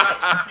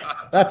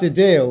 That's a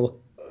deal.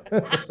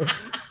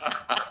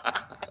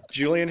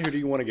 Julian, who do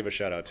you want to give a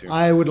shout out to?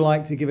 I would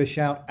like to give a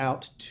shout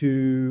out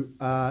to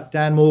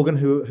Dan Morgan,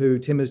 who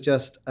Tim has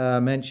just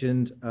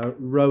mentioned,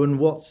 Rowan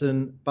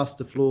Watson,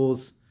 Buster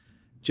Floors,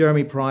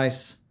 Jeremy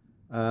Price,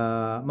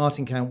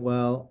 Martin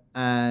Cantwell,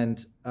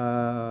 and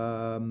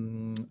I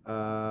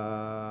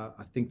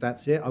think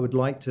that's it. I would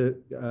like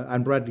to,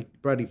 and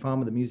Bradley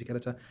Farmer, the music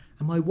editor,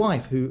 and my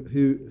wife,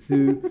 who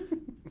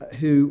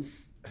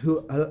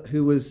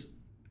was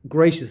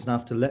gracious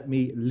enough to let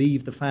me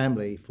leave the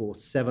family for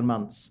 7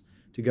 months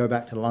to go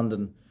back to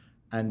London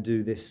and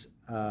do this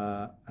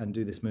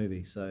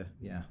movie. So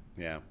yeah.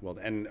 Yeah, well,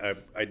 and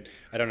I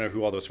don't know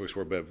who all those folks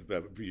were, but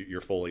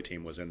your Foley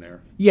team was in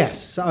there.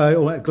 Yes,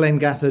 Glenn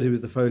Gafford, who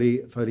was the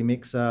Foley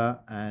mixer,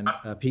 and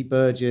Pete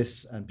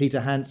Burgess and Peter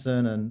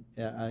Hansen, and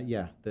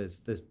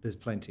there's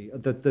plenty.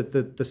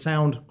 The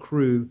sound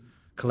crew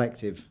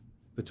collective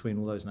between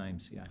all those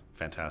names. Yeah,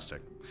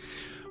 fantastic.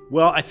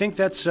 Well, I think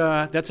that's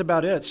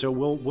about it. So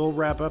we'll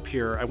wrap up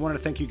here. I wanted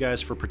to thank you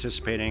guys for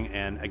participating,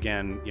 and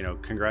again,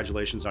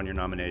 congratulations on your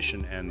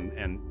nomination,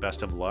 and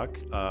best of luck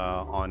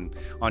on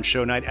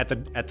show night at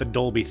the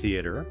Dolby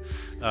Theater.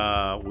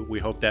 We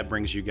hope that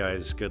brings you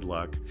guys good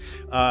luck.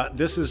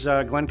 This is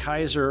Glenn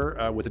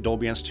Kaiser with the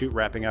Dolby Institute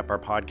wrapping up our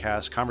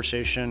podcast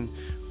conversation,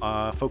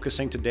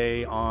 focusing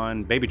today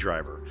on Baby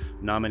Driver,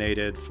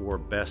 nominated for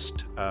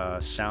Best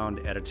Sound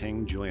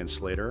Editing, Julian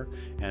Slater,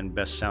 and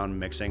Best Sound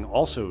Mixing,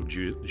 also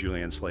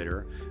Julian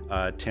Slater,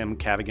 Tim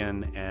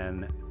Cavigan,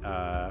 and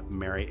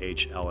Mary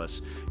H.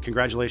 Ellis.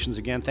 Congratulations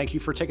again. Thank you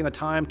for taking the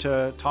time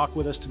to talk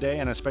with us today,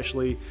 and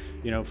especially,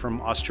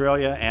 from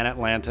Australia and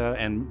Atlanta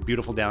and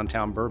beautiful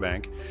downtown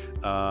Burbank.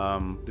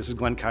 This is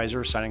Glenn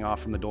Kaiser signing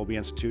off from the Dolby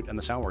Institute and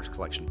the Soundworks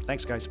Collection.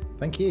 Thanks, guys.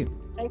 Thank you.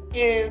 Thank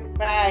you.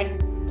 Bye.